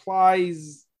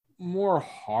implies more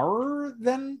horror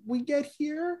than we get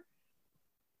here.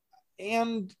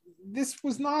 And this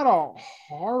was not a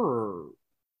horror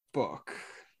book.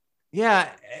 Yeah,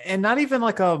 and not even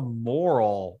like a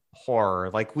moral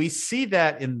horror. Like we see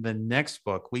that in the next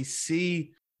book. We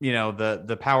see,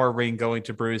 the power ring going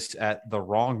to Bruce at the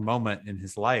wrong moment in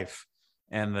his life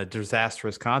and the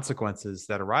disastrous consequences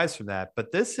that arise from that.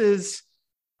 But this is,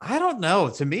 I don't know.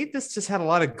 To me, this just had a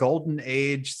lot of golden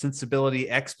age sensibility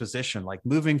exposition, like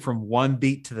moving from one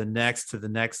beat to the next, to the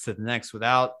next, to the next,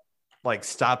 without like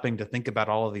stopping to think about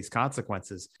all of these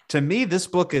consequences. To me, this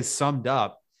book is summed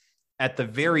up at the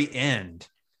very end.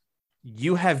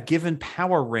 You have given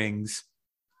power rings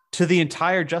to the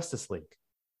entire Justice League.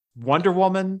 Wonder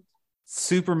Woman,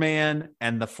 Superman,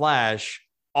 and the Flash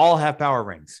all have power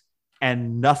rings,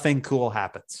 and nothing cool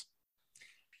happens.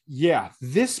 Yeah,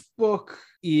 this book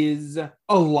is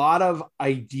a lot of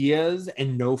ideas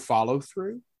and no follow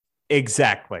through.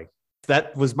 Exactly.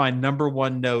 That was my number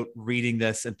one note reading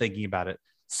this and thinking about it.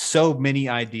 So many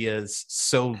ideas,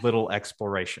 so little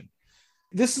exploration.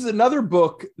 This is another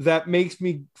book that makes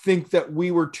me think that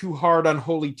we were too hard on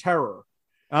Holy Terror.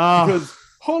 Because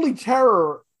Holy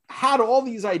Terror had all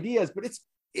these ideas, but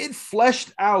it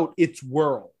fleshed out its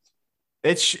world.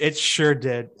 It sure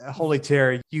did. Holy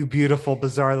Terror, you beautiful,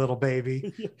 bizarre little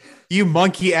baby. You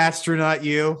monkey astronaut,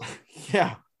 you.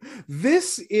 Yeah.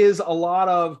 This is a lot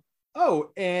of,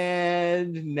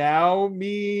 and now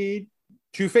me,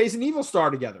 Two-Face and Evil Star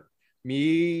together.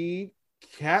 Me,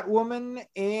 Catwoman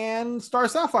and Star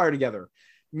Sapphire together.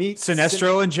 Meet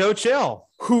Sinestro and Joe Chill,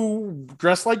 who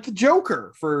dress like the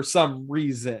Joker for some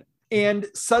reason. And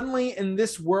suddenly in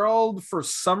this world, for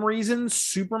some reason,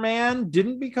 Superman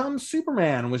didn't become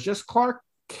Superman, was just Clark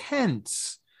Kent.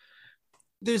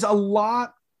 There's a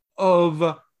lot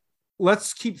of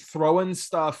let's keep throwing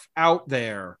stuff out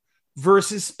there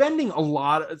versus spending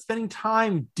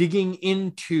time digging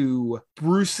into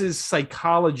Bruce's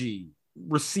psychology,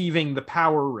 receiving the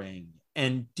power ring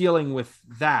and dealing with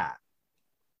that.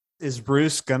 Is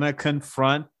Bruce gonna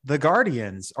confront the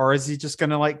Guardians, or is he just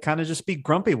gonna kind of just be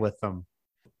grumpy with them?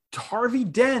 Harvey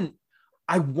Dent,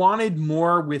 I wanted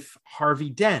more with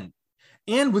Harvey Dent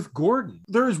and with Gordon.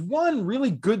 There's one really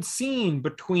good scene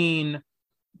between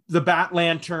the Bat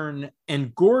Lantern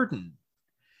and Gordon,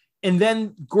 and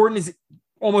then Gordon is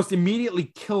almost immediately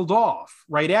killed off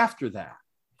right after that.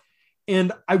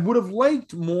 And I would have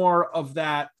liked more of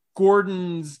that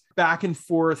Gordon's back and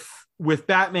forth with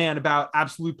Batman about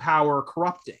absolute power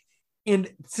corrupting,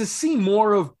 and to see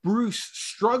more of Bruce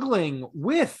struggling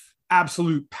with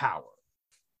absolute power.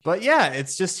 But yeah,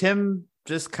 it's just him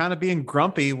just kind of being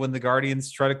grumpy when the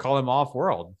Guardians try to call him off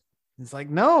world. It's like,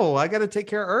 no, I got to take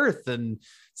care of Earth, and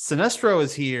Sinestro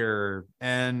is here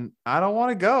and I don't want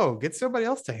to go. Get somebody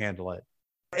else to handle it.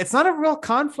 It's not a real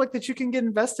conflict that you can get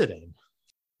invested in.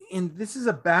 And this is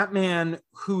a Batman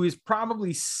who is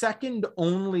probably second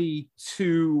only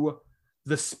to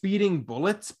the Speeding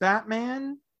Bullets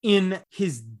Batman in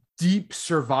his deep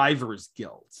survivor's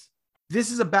guilt.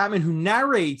 this is a Batman who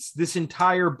narrates this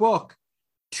entire book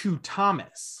to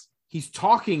Thomas. He's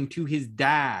talking to his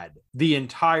dad the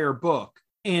entire book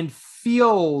and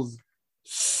feels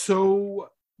so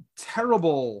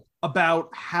terrible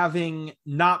about having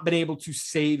not been able to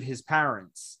save his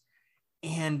parents.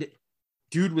 And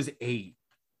dude was 8.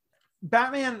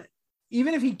 Batman,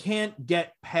 even if he can't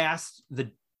get past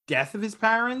the death of his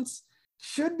parents,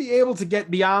 should be able to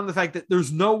get beyond the fact that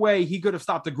there's no way he could have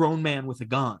stopped a grown man with a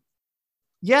gun.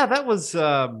 Yeah, that was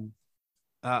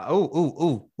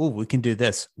we can do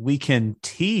this. We can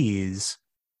tease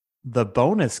the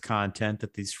bonus content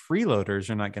that these freeloaders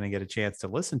are not going to get a chance to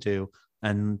listen to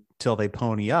until they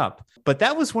pony up. But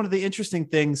that was one of the interesting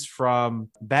things from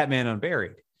Batman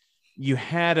Unburied. You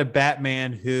had a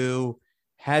Batman who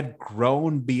had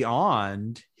grown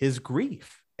beyond his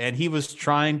grief, and he was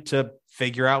trying to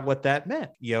figure out what that meant.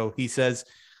 He says,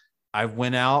 I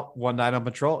went out one night on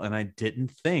patrol and I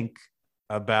didn't think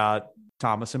about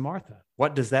Thomas and Martha.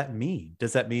 What does that mean?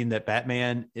 Does that mean that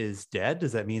Batman is dead?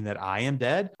 Does that mean that I am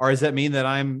dead? Or does that mean that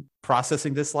I'm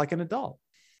processing this like an adult?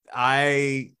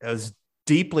 I was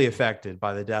deeply affected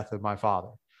by the death of my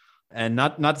father. And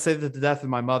not to say that the death of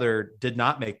my mother did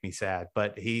not make me sad,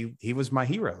 but he was my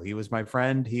hero. He was my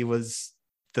friend. He was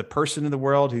the person in the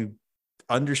world who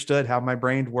understood how my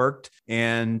brain worked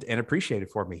and appreciated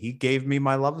for me. He gave me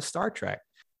my love of Star Trek.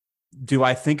 Do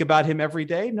I think about him every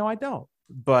day? No, I don't.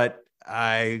 But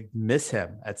I miss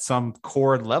him at some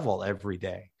core level every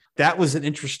day. That was an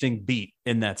interesting beat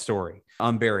in that story.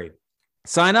 Unburied.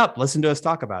 Sign up, listen to us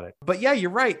talk about it. But yeah, you're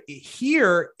right.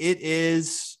 Here it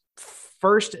is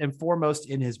first and foremost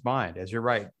in his mind, as you're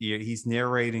right. He's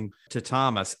narrating to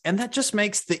Thomas. And that just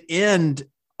makes the end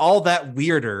all that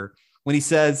weirder when he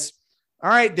says, all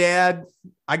right, Dad,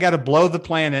 I got to blow the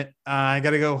planet. I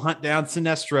got to go hunt down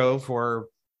Sinestro for,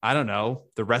 I don't know,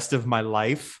 the rest of my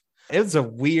life. It was a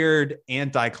weird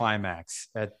anticlimax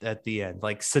at the end.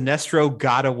 Like Sinestro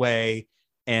got away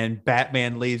and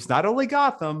Batman leaves not only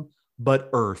Gotham, but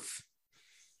Earth.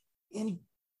 And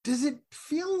does it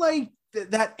feel like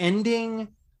that ending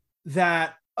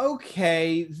that,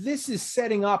 okay, this is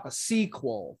setting up a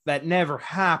sequel that never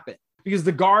happened? Because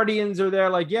the Guardians are there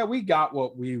like, yeah, we got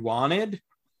what we wanted.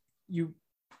 You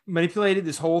manipulated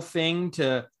this whole thing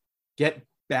to get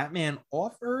Batman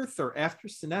off Earth or after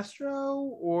Sinestro,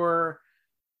 or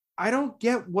I don't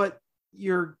get what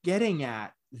you're getting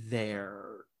at there.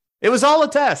 It was all a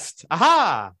test.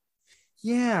 Aha!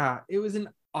 Yeah, it was an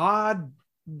odd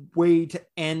way to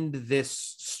end this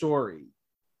story.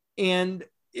 And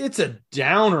it's a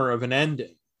downer of an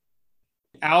ending.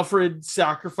 Alfred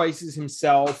sacrifices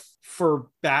himself for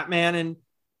Batman, and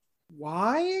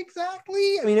why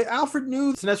exactly? I mean, Alfred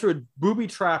knew Sinestro had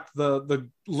booby-trapped the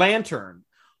lantern.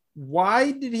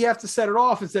 Why did he have to set it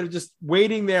off instead of just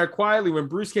waiting there quietly when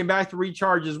Bruce came back to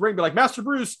recharge his ring? Be like, Master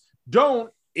Bruce, don't,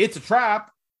 it's a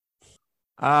trap.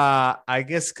 I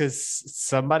guess because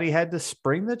somebody had to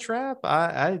spring the trap.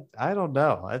 I don't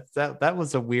know. That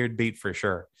was a weird beat for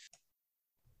sure.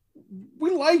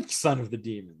 We like Son of the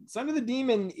Demon. Son of the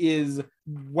Demon is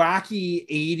wacky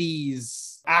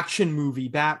 80s action movie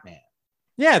Batman.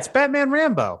 Yeah, it's Batman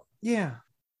Rambo. Yeah.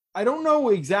 I don't know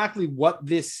exactly what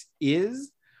this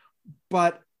is,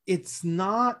 but it's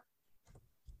not.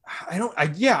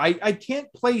 I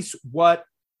can't place what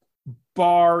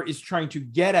Barr is trying to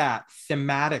get at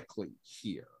thematically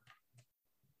here.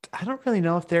 I don't really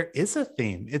know if there is a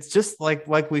theme. It's just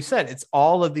like we said, it's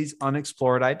all of these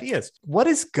unexplored ideas. What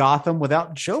is Gotham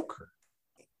without Joker?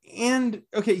 And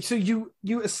okay, so you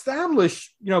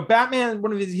establish, Batman,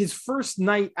 one of his first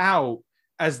night out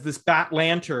as this Bat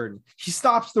Lantern, he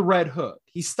stops the Red Hood.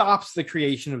 He stops the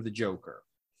creation of the Joker.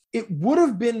 It would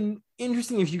have been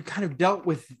interesting if you kind of dealt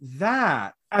with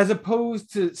that as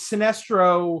opposed to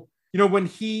Sinestro, when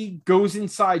he goes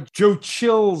inside Joe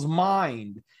Chill's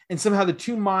mind and somehow the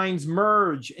two minds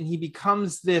merge and he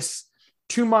becomes this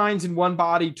two minds in one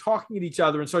body talking at each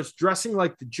other and starts dressing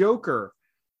like the Joker.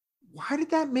 Why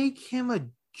did that make him a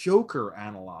Joker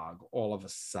analog all of a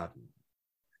sudden?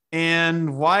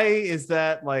 And why is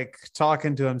that like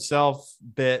talking to himself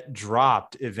bit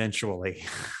dropped eventually?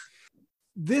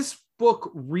 This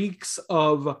book reeks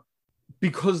of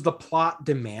because the plot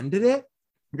demanded it.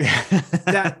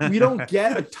 That we don't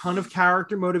get a ton of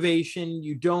character motivation.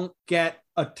 You don't get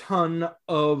a ton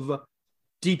of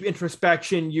deep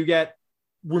introspection. You get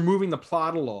we're moving the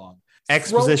plot along.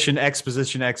 Exposition.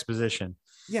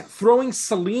 Yeah, throwing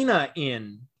Selina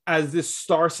in as this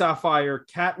Star Sapphire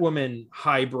Catwoman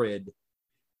hybrid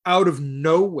out of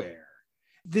nowhere.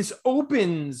 This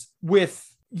opens with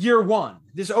year one.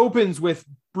 This opens with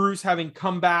Bruce having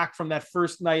come back from that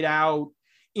first night out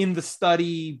in the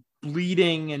study,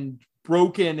 bleeding and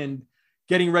broken and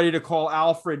getting ready to call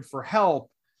Alfred for help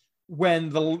when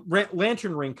the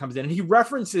lantern ring comes in. And he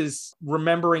references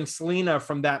remembering Selena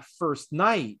from that first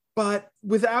night, but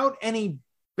without any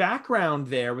background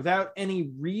there, without any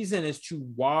reason as to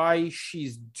why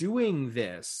she's doing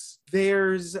this.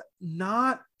 There's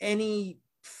not any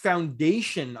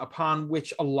foundation upon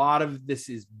which a lot of this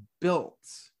is built.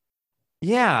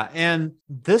 Yeah, and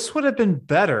this would have been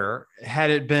better had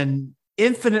it been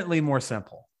infinitely more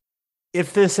simple.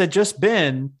 If this had just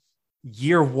been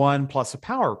year one plus a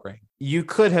power ring, you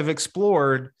could have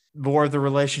explored more of the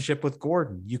relationship with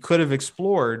Gordon. You could have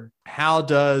explored how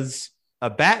does a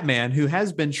Batman who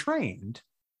has been trained,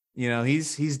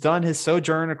 he's done his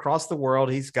sojourn across the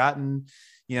world. He's gotten,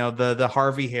 the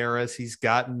Harvey Harris, he's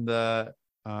gotten the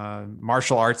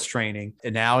martial arts training,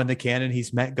 and now in the canon,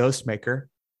 he's met Ghostmaker.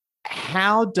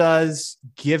 How does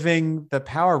giving the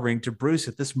power ring to Bruce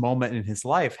at this moment in his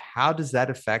life, how does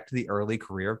that affect the early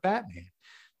career of Batman?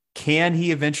 Can he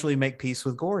eventually make peace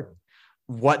with Gordon?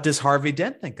 What does Harvey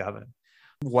Dent think of him?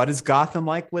 What is Gotham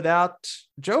like without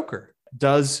Joker?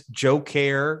 Does Joe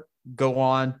Care go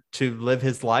on to live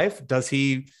his life? Does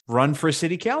he run for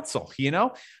city council?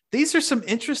 These are some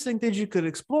interesting things you could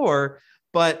explore,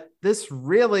 but this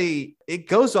really, it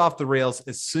goes off the rails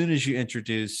as soon as you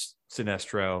introduce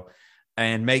Sinestro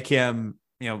and make him,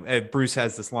 Bruce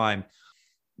has this line,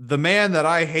 the man that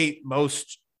I hate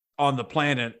most on the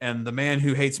planet and the man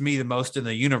who hates me the most in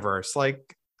the universe.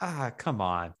 Like, come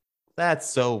on. That's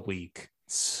so weak.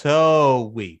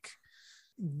 So weak.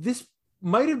 This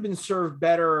might have been served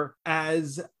better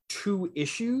as 2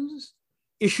 issues.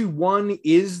 Issue 1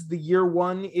 is the year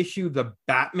 1 issue, the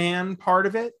Batman part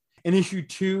of it. And issue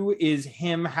 2 is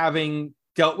him having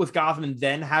dealt with Gotham and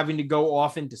then having to go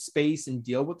off into space and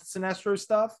deal with the Sinestro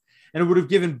stuff. And it would have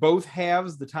given both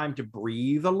halves the time to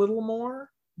breathe a little more.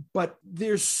 But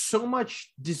there's so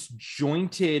much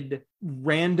disjointed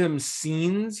random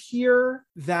scenes here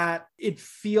that it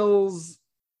feels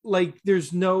like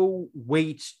there's no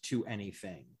weight to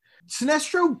anything.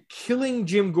 Sinestro killing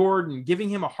Jim Gordon, giving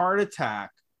him a heart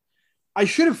attack. I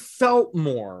should have felt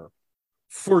more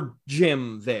for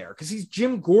Jim there because he's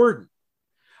Jim Gordon.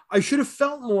 I should have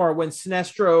felt more when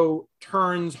Sinestro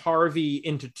turns Harvey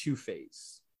into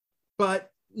Two-Face.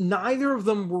 But neither of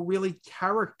them were really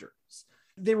characters.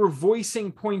 They were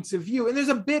voicing points of view. And there's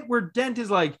a bit where Dent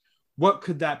is like, what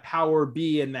could that power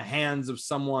be in the hands of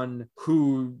someone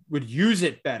who would use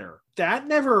it better? That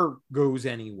never goes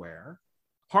anywhere.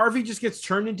 Harvey just gets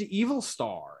turned into Evil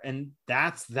Star, and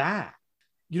that's that.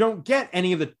 You don't get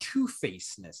any of the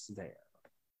two-facedness there.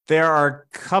 There are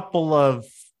a couple of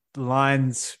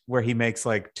lines where he makes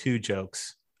like 2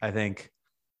 jokes, I think.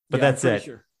 But yeah, that's it.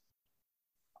 Sure.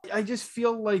 I just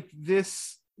feel like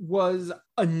this was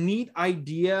a neat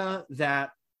idea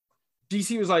that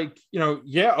DC was like,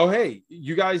 oh, hey,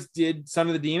 you guys did Son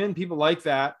of the Demon. People like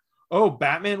that. Oh,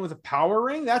 Batman with a power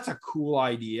ring? That's a cool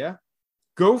idea.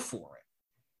 Go for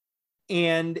it.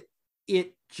 And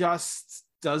it just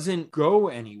doesn't go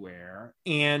anywhere.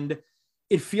 And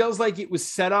it feels like it was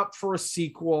set up for a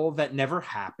sequel that never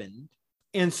happened.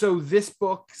 And so this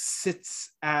book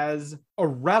sits as a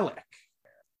relic.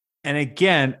 And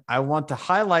again, I want to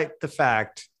highlight the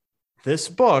fact this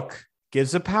book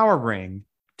gives a power ring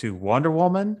to Wonder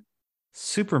Woman,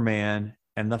 Superman,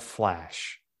 and the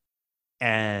Flash.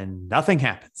 And nothing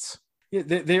happens. Yeah,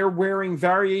 they're wearing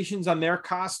variations on their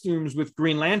costumes with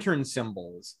Green Lantern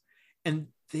symbols. And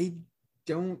they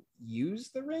don't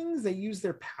use the rings. They use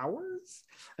their powers.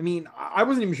 I mean, I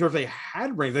wasn't even sure if they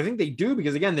had rings. I think they do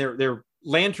because, again, they're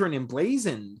lantern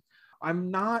emblazoned.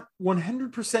 I'm not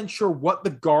 100% sure what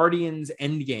the Guardians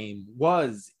endgame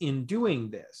was in doing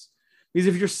this. Because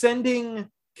if you're sending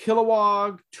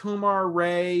Kilowog,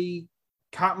 Tomar-Ray,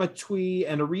 Katma-Tui,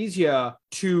 and Arisia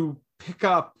to pick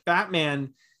up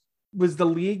Batman, was the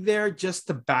League there just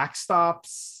to backstop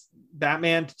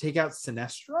Batman to take out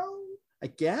Sinestro? I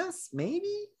guess,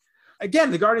 maybe?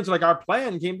 Again, the Guardians are like, our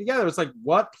plan came together. It's like,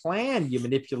 what plan, you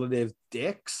manipulative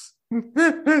dicks?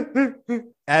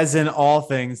 As in all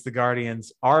things, the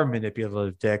Guardians are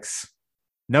manipulative dicks.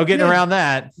 No getting around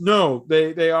that. No,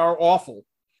 they are awful.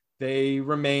 They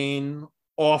remain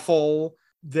awful.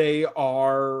 They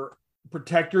are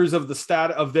protectors of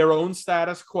of their own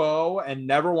status quo and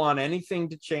never want anything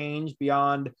to change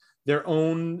beyond their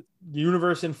own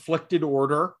universe-inflicted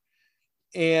order.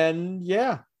 And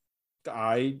yeah,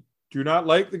 I do not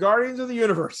like the Guardians of the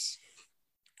Universe.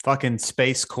 Fucking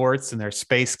space courts and their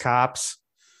space cops.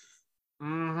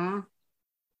 Mm-hmm.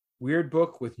 Weird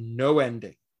book with no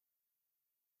ending.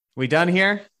 We done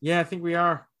here? Yeah, I think we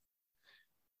are.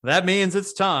 That means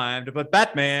it's time to put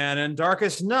Batman and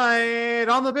Darkest Night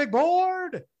on the big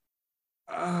board.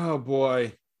 Oh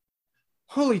boy.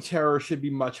 Holy Terror should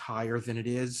be much higher than it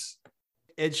is.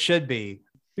 It should be.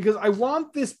 Because I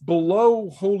want this below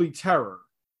Holy Terror.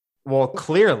 Well,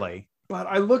 clearly. But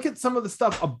I look at some of the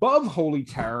stuff above Holy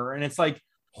Terror, and it's like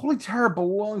Holy Terror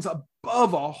belongs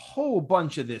above a whole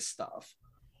bunch of this stuff.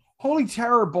 Holy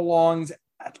Terror belongs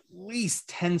at least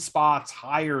 10 spots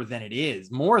higher than it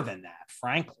is, more than that,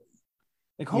 frankly.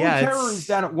 Like Holy Terror is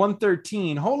down at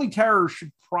 113. Holy Terror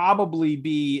should probably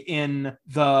be in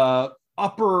the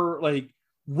upper, like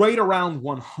right around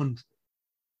 100.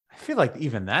 I feel like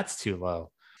even that's too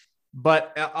low.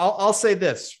 But I'll say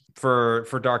this for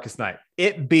Darkest Night.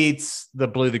 It beats the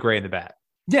Blue, the Gray, and the Bat.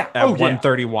 Yeah. At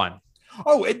 131.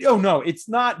 Oh, no, it's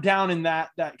not down in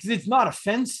that because it's not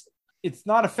offensive. It's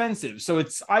not offensive. So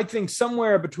it's, I think,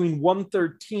 somewhere between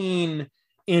 113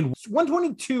 and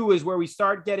 122 is where we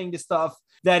start getting to stuff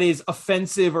that is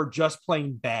offensive or just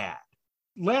plain bad.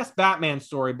 Last Batman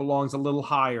story belongs a little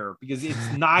higher because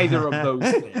it's neither of those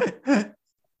things.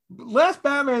 Last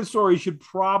Batman story should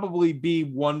probably be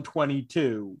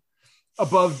 122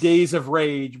 above Days of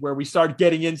Rage, where we start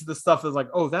getting into the stuff that's like,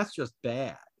 oh, that's just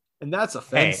bad. And that's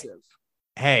offensive.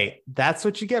 Hey, that's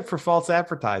what you get for false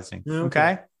advertising.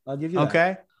 Okay. I'll give you that.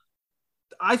 Okay.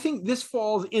 I think this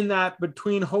falls in that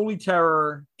between Holy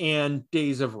Terror and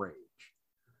Days of Rage.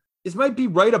 This might be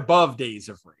right above Days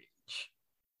of Rage.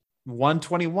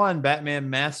 121, Batman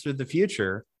Mastered the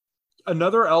Future.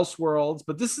 Another Elseworlds,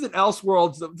 but this is an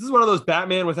Elseworlds. This is one of those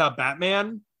Batman without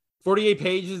Batman. 48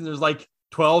 pages, and there's like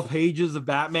 12 pages of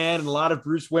Batman and a lot of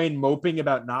Bruce Wayne moping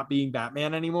about not being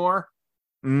Batman anymore.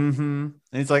 Mm-hmm. And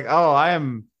he's like, oh, I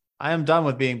am done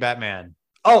with being Batman.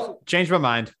 Oh, changed my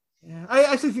mind. Yeah, I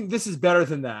actually think this is better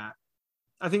than that.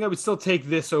 I think I would still take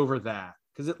this over that.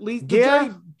 Because at least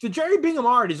the Jerry Bingham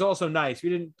art is also nice. We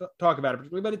didn't talk about it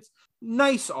particularly, but it's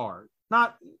nice art.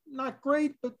 Not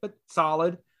great, but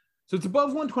solid. So it's above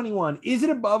 121. Is it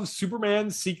above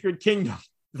Superman's Secret Kingdom?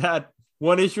 That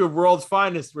one issue of World's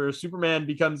Finest where Superman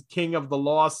becomes king of the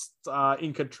lost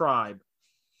Inca tribe.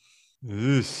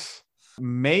 Oof.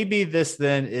 Maybe this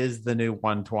then is the new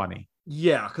 120.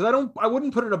 Yeah, because I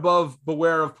wouldn't put it above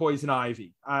Beware of Poison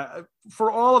Ivy.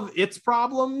 For all of its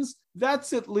problems,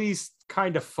 that's at least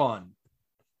kind of fun.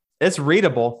 It's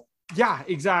readable. Yeah,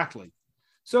 exactly.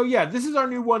 So yeah, this is our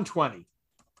new 120.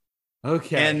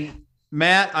 Okay. And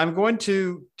Matt, I'm going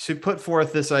to put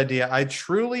forth this idea. I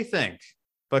truly think,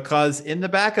 because in the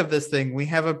back of this thing, we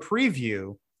have a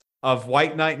preview of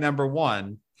White Knight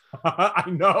 #1. I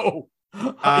know.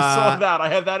 I saw that. I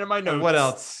have that in my notes. What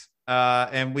else?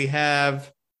 And we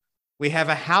have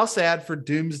a house ad for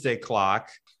Doomsday Clock.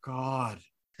 God,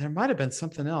 there might have been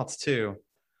something else too.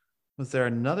 Was there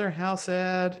another house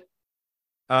ad?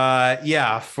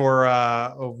 Yeah, for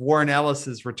Warren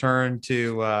Ellis's return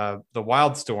to the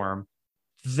Wildstorm.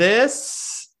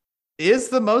 This is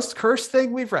the most cursed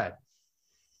thing we've read.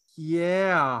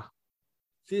 Yeah,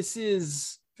 this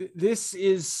is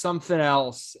something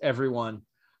else, everyone.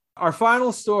 Our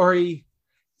final story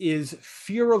is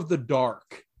Fear of the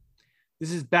Dark.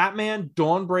 This is Batman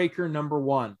Dawnbreaker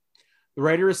 #1. The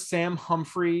writer is Sam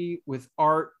Humphrey with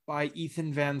art by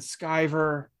Ethan Van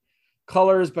Sciver,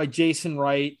 colors by Jason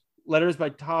Wright, letters by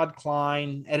Todd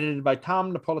Klein, edited by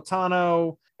Tom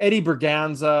Napolitano, Eddie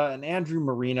Berganza, and Andrew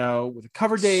Marino, with a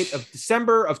cover date of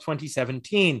December of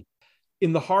 2017.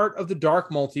 In the heart of the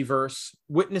dark multiverse,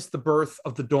 witness the birth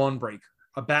of the Dawnbreaker,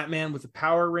 a Batman with a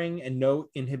power ring and no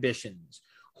inhibitions,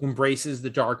 who embraces the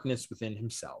darkness within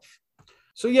himself.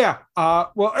 So yeah,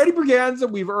 well, Eddie Berganza,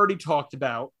 we've already talked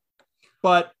about,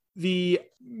 but the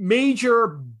major,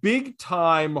 big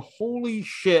time, holy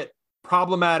shit,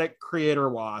 problematic creator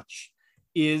watch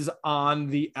is on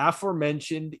the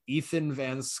aforementioned Ethan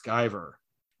Van Sciver.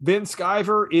 Van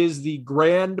Sciver is the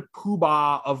grand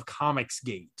poobah of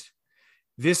Comicsgate.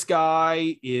 This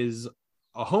guy is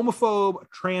a homophobe, a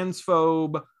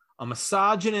transphobe, a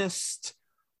misogynist.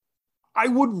 I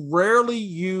would rarely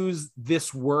use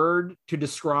this word to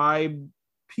describe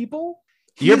people.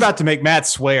 You're about to make Matt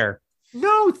swear.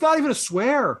 No, it's not even a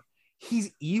swear.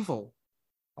 He's evil.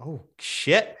 Oh,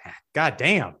 shit. God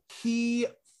damn. He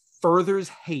furthers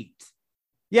hate.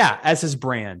 Yeah, as his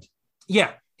brand.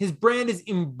 Yeah, his brand is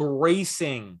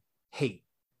embracing hate.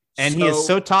 And he is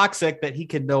so toxic that he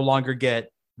can no longer get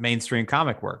mainstream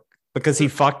comic work because he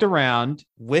fucked around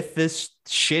with this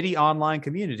shitty online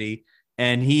community.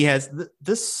 And he has,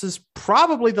 this is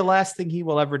probably the last thing he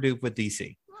will ever do with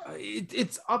DC.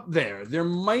 It's up there. There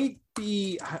might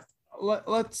be,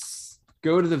 let's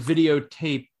go to the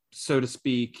videotape, so to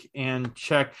speak, and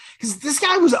check. Because this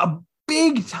guy was a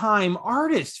big time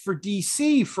artist for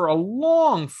DC for a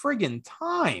long friggin'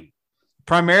 time.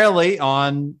 Primarily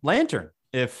on Lantern,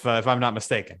 if I'm not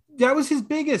mistaken. That was his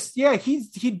biggest. Yeah,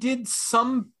 he did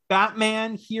some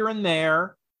Batman here and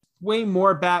there. Way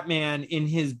more Batman in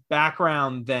his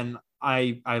background than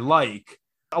I like.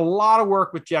 A lot of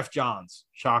work with Jeff Johns,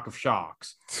 shock of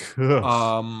shocks.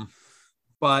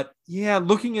 But yeah,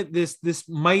 looking at this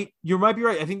you might be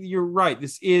right. I think you're right.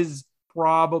 This is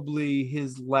probably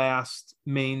his last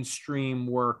mainstream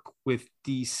work with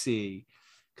DC,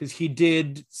 because he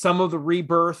did some of the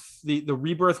Rebirth, the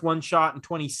Rebirth one shot in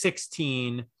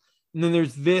 2016, and then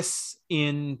there's this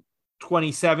in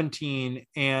 2017,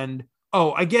 and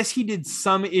I guess he did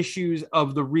some issues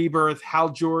of the Rebirth, Hal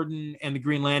Jordan and the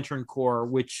Green Lantern Corps,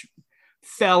 which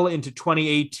fell into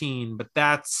 2018, but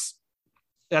that's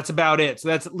about it. So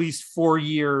that's at least 4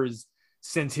 years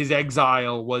since his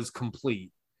exile was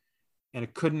complete. And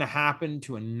it couldn't have happened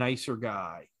to a nicer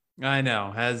guy. I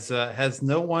know. Has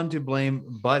no one to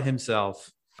blame but himself.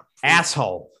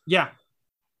 Asshole. Yeah.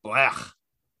 Blech.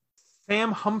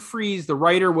 Sam Humphries, the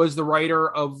writer, was the writer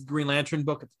of Green Lantern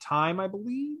book at the time, I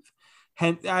believe.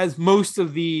 As most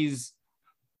of these,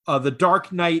 the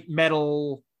Dark Knight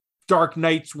Metal, Dark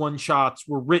Knights one-shots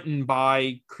were written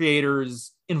by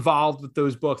creators involved with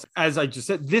those books. As I just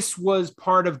said, this was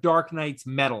part of Dark Knight's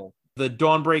Metal. The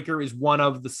Dawnbreaker is one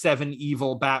of the 7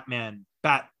 evil bat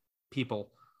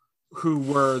people who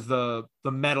were the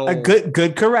metal. A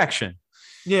good correction.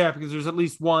 Yeah, because there's at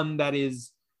least one that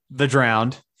is the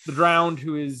Drowned,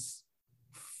 who is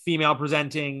female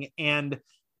presenting, and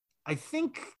I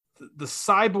think the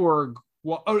Cyborg.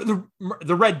 Well,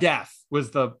 the Red Death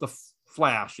was the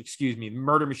Flash. Excuse me,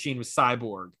 Murder Machine was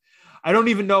Cyborg. I don't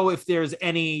even know if there's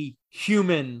any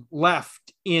human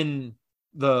left in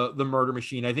the Murder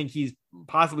Machine. I think he's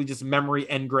possibly just a memory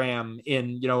engram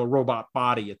in a robot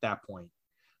body at that point.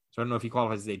 So I don't know if he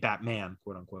qualifies as a Batman,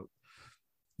 quote unquote.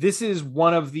 This is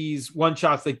one of these one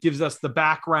shots that gives us the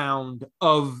background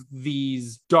of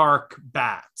these dark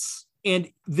bats. And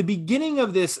the beginning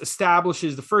of this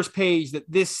establishes, the first page, that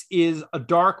this is a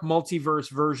dark multiverse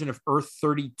version of Earth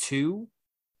 32.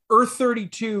 Earth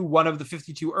 32, one of the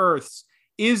 52 Earths,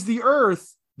 is the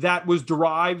Earth that was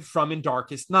derived from In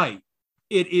Darkest Night.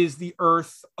 It is the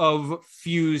Earth of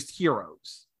fused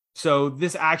heroes. So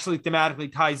this actually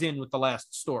thematically ties in with the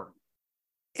last story.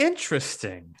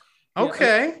 Interesting.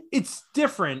 Okay. Yeah, it's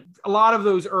different. A lot of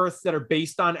those Earths that are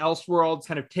based on Elseworlds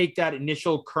kind of take that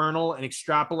initial kernel and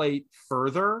extrapolate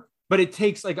further. But it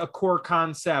takes like a core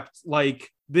concept, like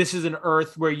this is an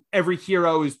Earth where every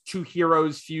hero is 2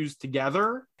 heroes fused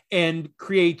together, and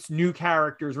creates new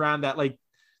characters around that. Like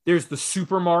there's the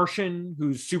Super Martian,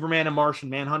 who's Superman and Martian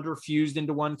Manhunter fused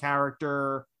into one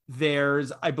character.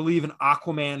 There's, I believe, an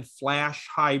Aquaman Flash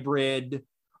hybrid,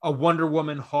 a Wonder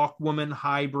Woman Hawkwoman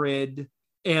hybrid,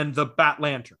 and the Bat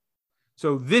Lantern.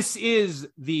 So this is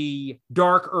the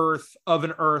dark Earth of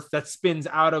an Earth that spins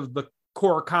out of the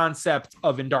core concept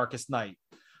of In Darkest Night.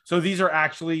 So these are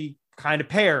actually kind of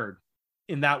paired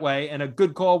in that way. And a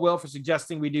good call, Will, for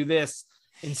suggesting we do this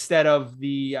instead of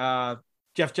the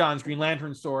Jeff Johns Green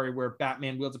Lantern story where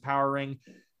Batman wields a power ring,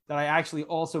 that I actually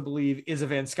also believe is a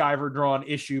Van Sciver drawn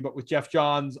issue, but with Jeff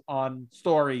Johns on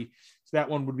story. So that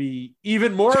one would be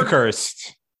even more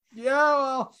cursed. Yeah,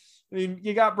 well, I mean,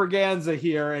 you got Braganza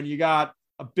here and you got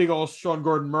a big old Sean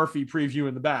Gordon Murphy preview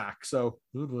in the back. So,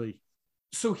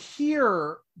 so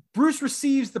here, Bruce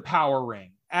receives the power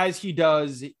ring as he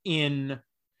does in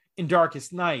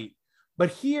Darkest Night.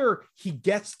 But here he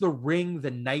gets the ring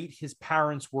the night his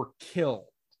parents were killed.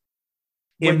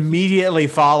 Immediately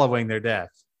following their death.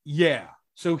 Yeah.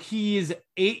 So he is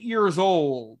 8 years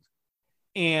old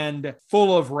and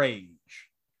full of rage.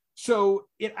 So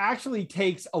it actually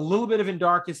takes a little bit of In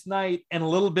Darkest Night and a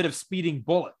little bit of Speeding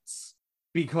Bullets,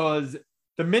 because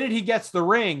the minute he gets the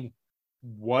ring,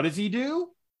 what does he do?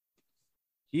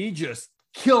 He just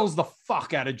kills the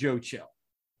fuck out of Joe Chill.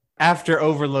 After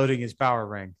overloading his power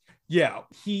ring. Yeah,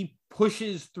 he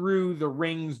pushes through the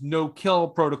ring's no-kill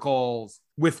protocols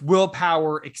with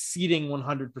willpower exceeding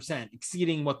 100%,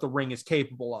 exceeding what the ring is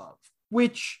capable of,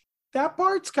 which that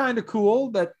part's kind of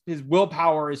cool, that his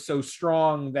willpower is so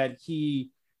strong that he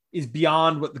is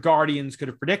beyond what the Guardians could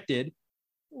have predicted.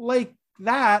 Like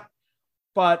that,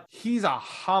 but he's a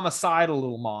homicidal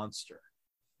little monster.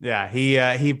 Yeah,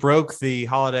 he broke the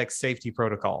holodeck safety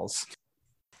protocols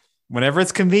whenever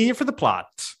it's convenient for the plot.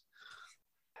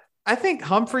 I think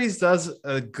Humphries does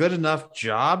a good enough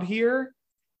job here.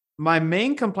 My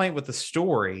main complaint with the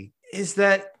story is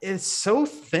that it's so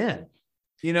thin.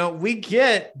 We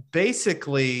get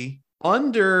basically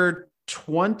under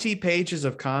 20 pages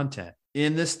of content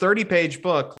In this 30-page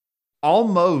book,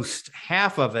 almost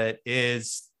half of it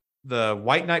is the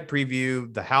White Knight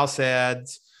preview, the house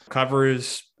ads,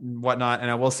 covers, whatnot.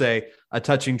 And I will say a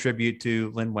touching tribute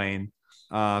to Lin Wayne.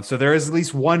 So there is at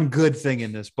least one good thing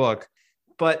in this book.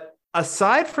 But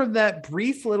aside from that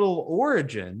brief little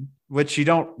origin, which you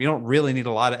don't really need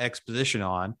a lot of exposition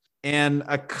on, and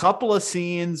a couple of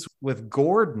scenes with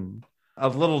Gordon, a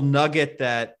little nugget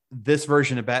that this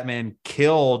version of Batman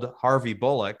killed Harvey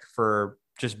Bullock for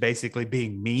just basically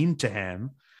being mean to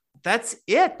him. That's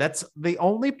it. That's the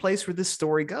only place where this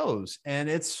story goes. And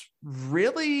it's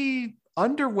really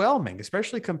underwhelming,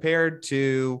 especially compared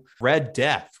to Red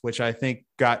Death, which I think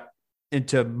got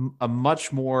into a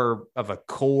much more of a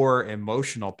core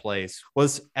emotional place,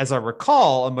 was, as I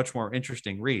recall, a much more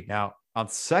interesting read. Now, on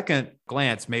second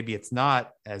glance, maybe it's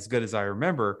not as good as I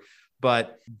remember,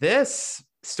 but this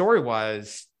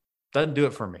story-wise doesn't do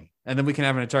it for me. And then we can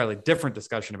have an entirely different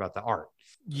discussion about the art.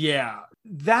 Yeah,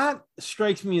 that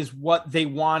strikes me as what they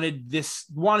wanted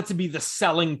to be the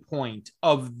selling point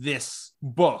of this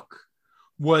book,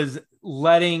 was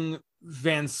letting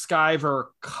Van Sciver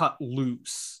cut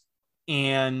loose.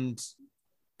 And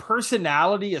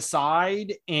personality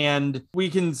aside, and we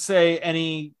can say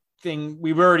anything,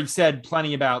 we've already said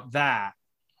plenty about that.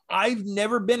 I've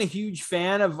never been a huge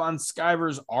fan of Van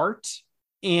Sciver's art.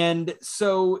 And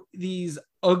so these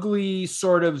ugly,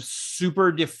 sort of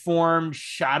super deformed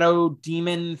shadow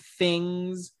demon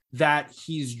things that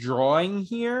he's drawing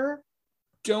here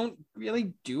don't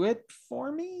really do it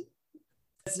for me.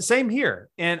 It's the same here.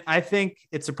 And I think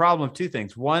it's a problem of two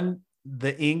things. One,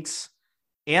 the inks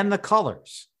and the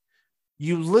colors.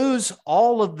 You lose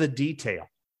all of the detail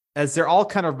as they're all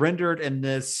kind of rendered in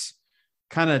this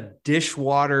kind of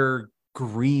dishwater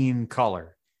green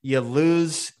color. You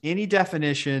lose any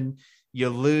definition. You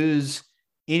lose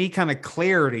any kind of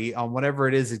clarity on whatever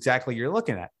it is exactly you're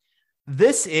looking at.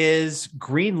 This is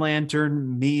Green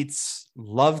Lantern meets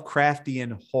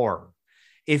Lovecraftian horror.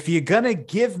 If you're going to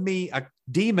give me a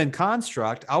demon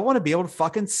construct, I want to be able to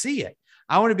fucking see it.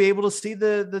 I want to be able to see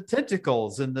the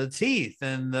tentacles and the teeth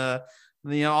and the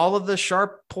all of the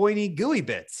sharp, pointy, gooey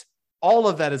bits. All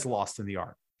of that is lost in the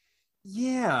art.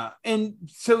 Yeah. And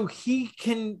so he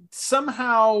can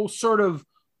somehow sort of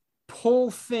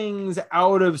pull things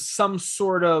out of some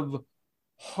sort of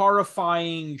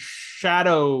horrifying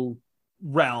shadow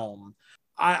realm.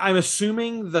 I'm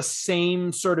assuming the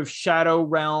same sort of shadow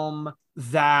realm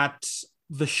that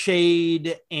the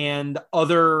Shade and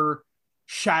other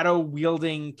shadow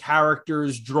wielding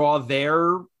characters draw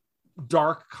their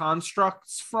dark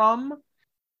constructs from,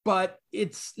 but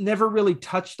it's never really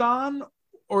touched on.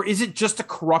 Or is it just a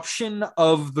corruption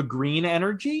of the green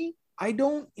energy? I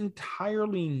don't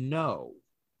entirely know.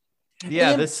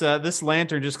 Yeah, and this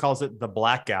lantern just calls it the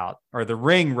blackout, or the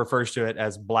ring refers to it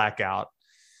as blackout.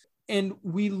 And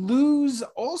we lose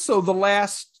also the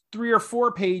last 3 or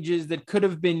 4 pages that could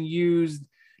have been used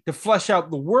to flesh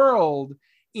out the world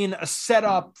in a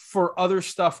setup for other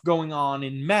stuff going on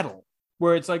in Metal,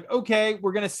 where it's like, okay,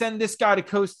 we're going to send this guy to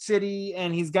Coast City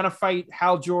and he's going to fight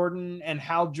Hal Jordan, and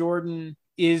Hal Jordan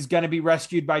is going to be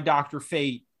rescued by Dr.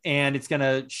 Fate, and it's going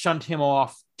to shunt him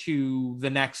off to the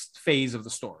next phase of the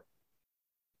story.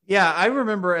 Yeah, I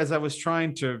remember as I was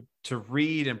trying to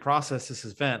read and process this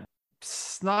event,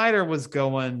 Snyder was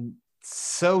going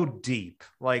so deep.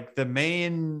 Like the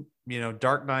main,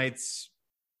 Dark Knight's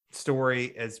story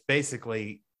is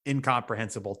basically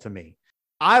incomprehensible to me.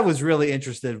 I was really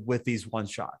interested with these one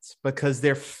shots because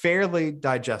they're fairly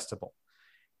digestible.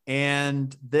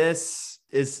 And this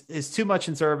is too much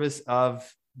in service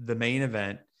of the main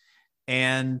event.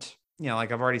 And,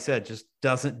 like I've already said, just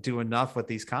doesn't do enough with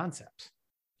these concepts.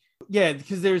 Yeah,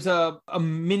 because there's a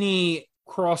mini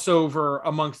crossover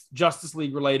amongst Justice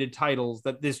League related titles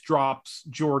that this drops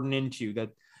Jordan into, that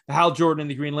the Hal Jordan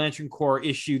and the Green Lantern Corps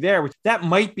issue there, which that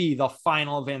might be the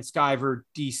final Van Sciver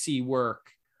DC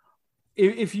work.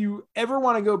 If you ever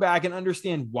want to go back and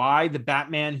understand why the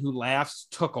Batman Who Laughs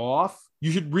took off,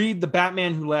 you should read the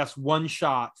Batman Who Laughs one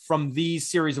shot from these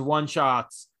series of one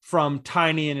shots from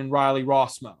Tynion and Riley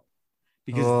Rossmo,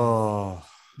 because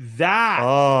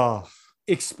that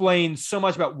explains so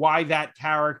much about why that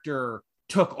character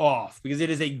took off, because it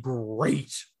is a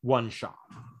great one shot.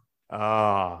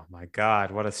 Oh my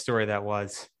God, what a story that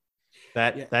was.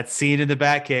 That scene in the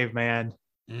Batcave, man.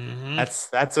 Mm-hmm.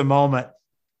 That's a moment.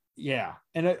 Yeah.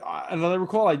 And another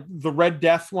recall, the Red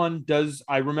Death one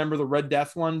I remember the Red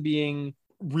Death one being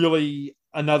really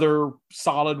another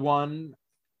solid one.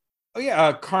 Oh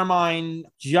yeah, Carmine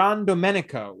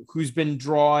Giandomenico, who's been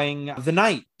drawing The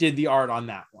Knight, did the art on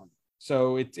that one.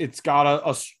 So it's got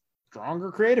a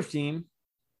stronger creative team.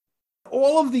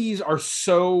 All of these are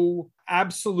so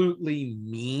absolutely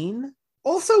mean.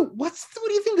 Also, what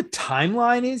do you think the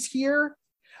timeline is here?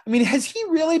 I mean, has he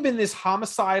really been this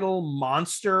homicidal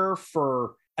monster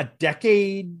for a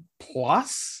decade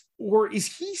plus? Or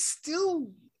is he still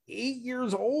 8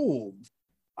 years old?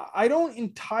 I don't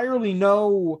entirely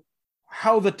know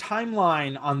how the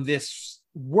timeline on this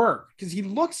works, because he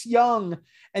looks young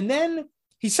and then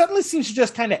he suddenly seems to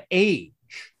just kind of age.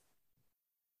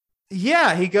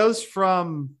 Yeah, he goes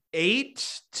from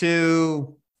 8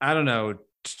 to, I don't know,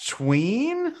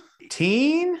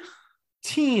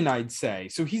 teen, I'd say.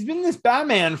 So he's been this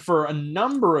Batman for a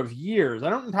number of years. I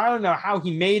don't entirely know how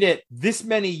he made it this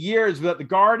many years without the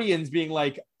Guardians being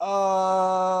like,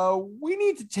 we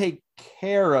need to take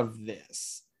care of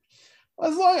this.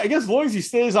 As long as he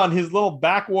stays on his little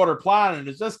backwater planet and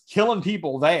is just killing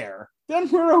people there, then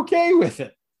we're okay with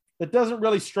it. That doesn't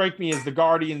really strike me as the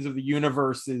Guardians of the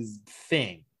Universe's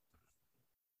thing.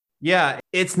 Yeah,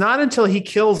 it's not until he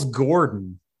kills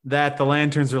Gordon that the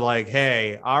Lanterns are like,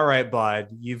 hey, all right, bud,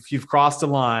 you've crossed a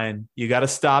line. You got to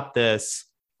stop this.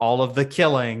 All of the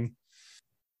killing.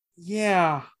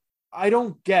 Yeah, I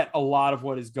don't get a lot of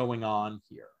what is going on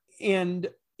here. And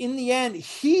in the end,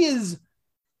 he is,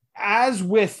 as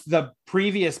with the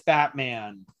previous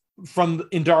Batman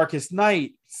in Darkest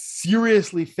Night,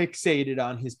 seriously fixated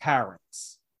on his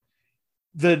parents.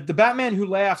 The Batman Who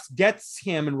Laughs gets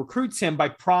him and recruits him by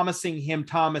promising him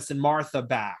Thomas and Martha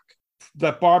back,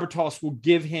 that Barbatos will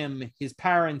give him his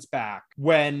parents back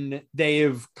when they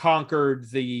have conquered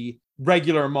the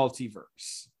regular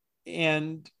multiverse.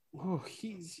 And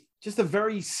he's just a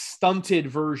very stunted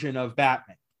version of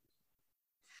Batman.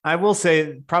 I will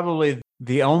say probably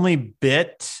the only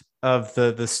bit of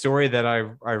the story that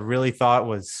I really thought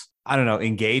was, I don't know,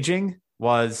 engaging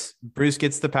was Bruce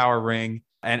gets the power ring.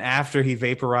 And after he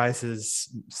vaporizes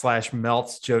 /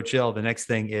 melts Joe Chill, the next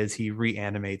thing is he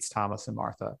reanimates Thomas and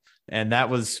Martha. And that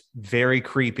was very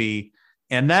creepy.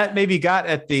 And that maybe got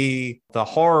at the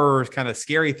horror kind of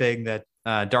scary thing that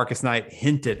Darkest Night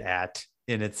hinted at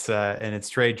in its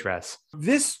trade dress.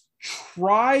 This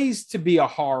tries to be a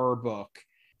horror book,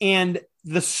 and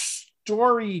the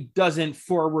story doesn't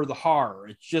forward the horror.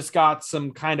 It's just got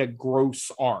some kind of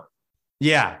gross art.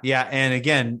 Yeah. And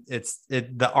again,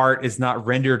 the art is not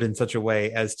rendered in such a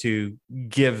way as to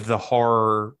give the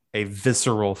horror a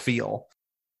visceral feel.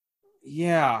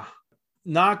 Yeah,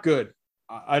 not good.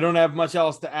 I don't have much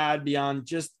else to add beyond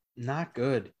just not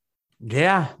good.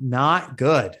 Yeah, not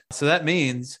good. So that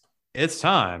means it's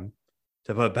time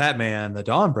to put Batman the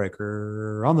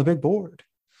Dawnbreaker on the big board.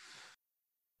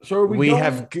 So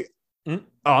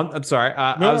I'm sorry.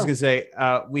 I was going to say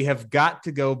we have got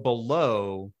to go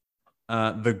below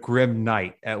the Grim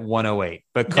Knight at 108,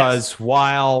 because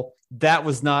while that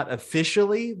was not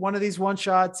officially one of these one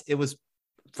shots, it was,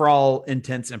 for all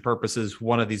intents and purposes,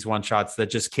 one of these one shots that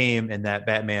just came in that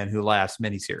Batman Who Laughs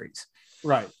miniseries.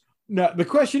 Right. Now, the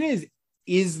question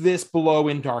is this below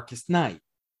in Darkest Night?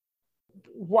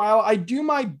 While I do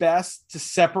my best to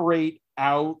separate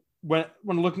out when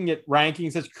looking at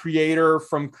rankings as creator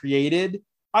from created,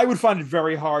 I would find it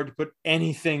very hard to put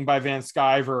anything by Van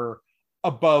Sciver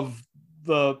above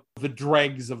the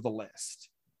dregs of the list.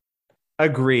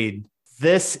 Agreed.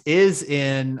 This is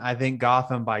in, I think,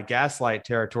 Gotham by Gaslight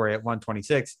territory at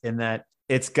 126, in that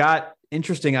it's got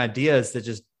interesting ideas that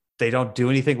just, they don't do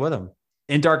anything with them.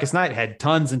 In Darkest Night had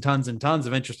tons and tons and tons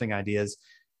of interesting ideas.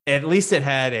 At least it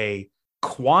had a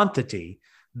quantity.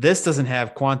 This doesn't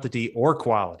have quantity or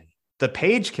quality. The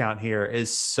page count here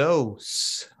is so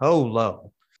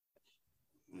low.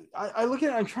 I look at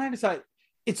it, I'm trying to decide.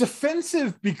 It's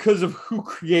offensive because of who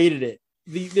created it.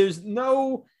 There's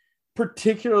no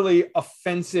particularly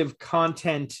offensive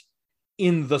content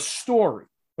in the story,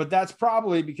 but that's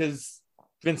probably because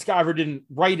Van Sciver didn't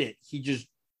write it. He just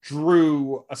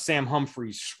drew a Sam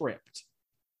Humphries script.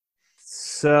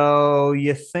 So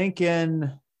you're thinking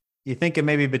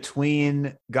maybe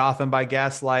between Gotham by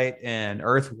Gaslight and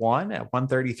Earth One at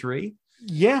 133?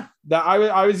 Yeah,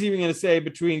 I was even going to say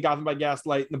between Gotham by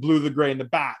Gaslight and the Blue, the Gray, and the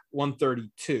Bat,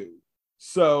 132.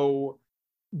 So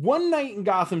One Night in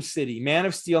Gotham City, Man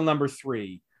of Steel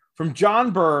 #3, from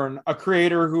John Byrne, a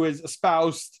creator who has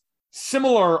espoused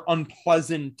similar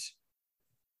unpleasant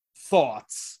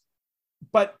thoughts,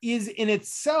 but is in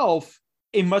itself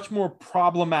a much more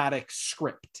problematic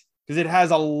script because it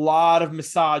has a lot of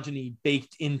misogyny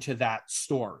baked into that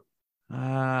story.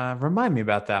 Remind me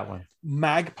about that one.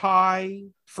 Magpie,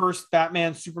 first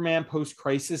Batman Superman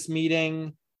post-crisis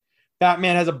meeting.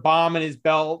 Batman has a bomb in his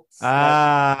belt.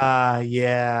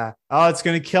 Yeah. Oh, it's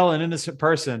going to kill an innocent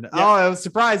person. Yeah. Oh, I was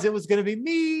surprised it was going to be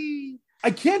me.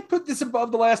 I can't put this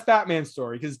above the last Batman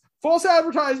story because false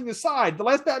advertising aside, the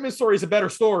last Batman story is a better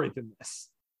story than this.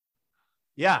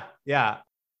 Yeah.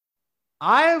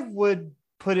 I would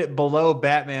put it below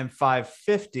Batman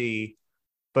 550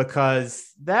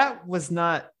 because that was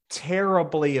not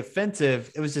terribly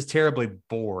offensive. It was just terribly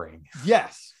boring.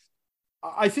 Yes.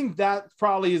 I think that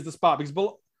probably is the spot because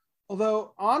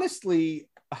although honestly,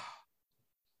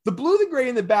 the Blue, the Gray,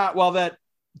 and the Bat, while that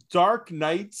Dark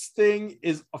Knights thing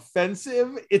is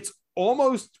offensive, it's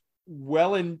almost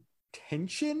well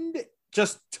intentioned,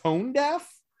 just tone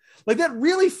deaf. Like that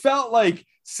really felt like,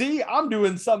 see, I'm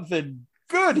doing something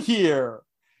good here.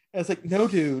 And it's like, no,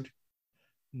 dude,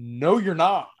 no, you're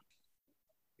not.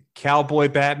 Cowboy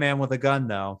Batman with a gun,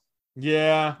 though.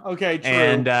 Yeah. Okay. True.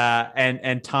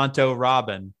 And Tonto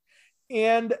Robin.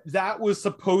 And that was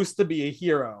supposed to be a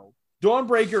hero.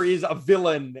 Dawnbreaker is a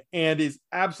villain and is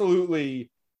absolutely,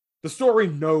 the story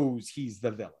knows he's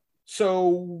the villain.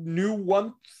 So new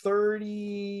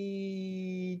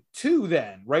 132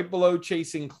 then, right below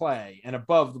Chasing Clay and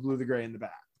above the Blue, the Gray, and the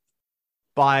Bat.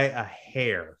 By a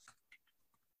hair.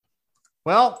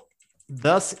 Well,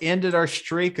 thus ended our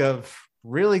streak of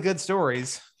really good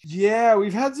stories. Yeah,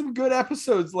 we've had some good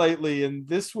episodes lately, and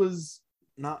this was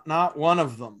not one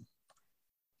of them.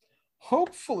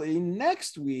 Hopefully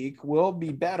next week will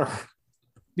be better.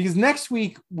 Because next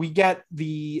week we get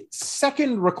the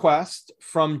second request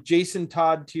from Jason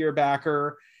Todd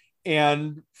Tierbacker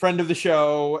and friend of the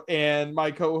show and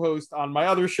my co-host on my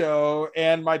other show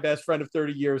and my best friend of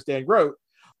 30 years, Dan Grote.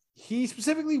 He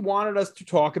specifically wanted us to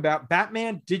talk about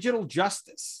Batman Digital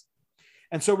Justice.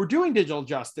 And so we're doing Digital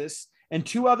Justice and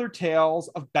two other tales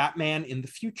of Batman in the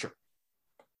future.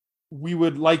 We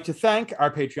would like to thank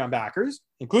our Patreon backers,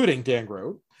 including Dan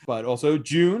Grote, but also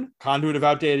June, conduit of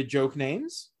outdated joke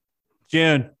names.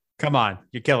 June, come on,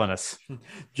 you're killing us.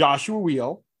 Joshua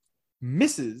Wheel,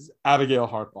 Mrs. Abigail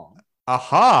Hartbaum.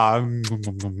 Aha.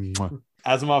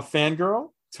 Asimov Fangirl,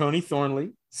 Tony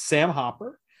Thornley, Sam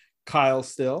Hopper, Kyle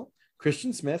Still,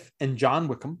 Christian Smith, and John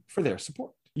Wickham for their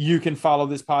support. You can follow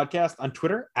this podcast on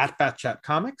Twitter at Batchat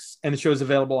Comics, and the show is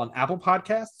available on Apple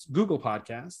Podcasts, Google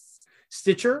Podcasts,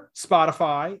 Stitcher,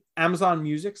 Spotify, Amazon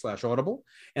Music /Audible,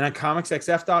 and on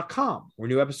comicsxf.com, where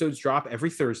new episodes drop every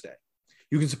Thursday.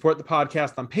 You can support the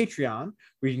podcast on Patreon,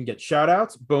 where you can get shout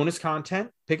outs, bonus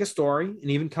content, pick a story, and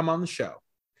even come on the show.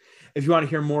 If you want to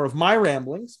hear more of my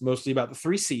ramblings, mostly about the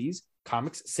 3 C's,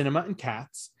 comics, cinema, and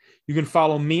cats, you can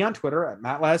follow me on Twitter at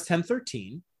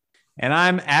MattLaz1013. And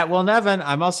I'm at Will Nevin.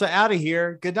 I'm also out of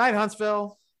here. Good night,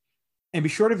 Huntsville. And be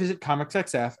sure to visit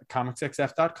ComicsXF at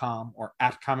comicsxf.com or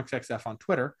at ComicsXF on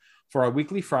Twitter for our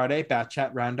weekly Friday Bat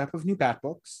Chat roundup of new Bat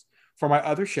books, for my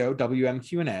other show,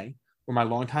 WMQ&A, where my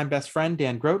longtime best friend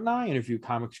Dan Grote and I interview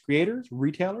comics creators,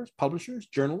 retailers, publishers,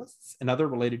 journalists, and other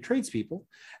related tradespeople,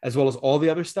 as well as all the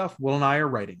other stuff Will and I are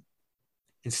writing.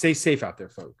 And stay safe out there,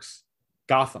 folks.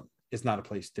 Gotham is not a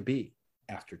place to be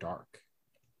after dark.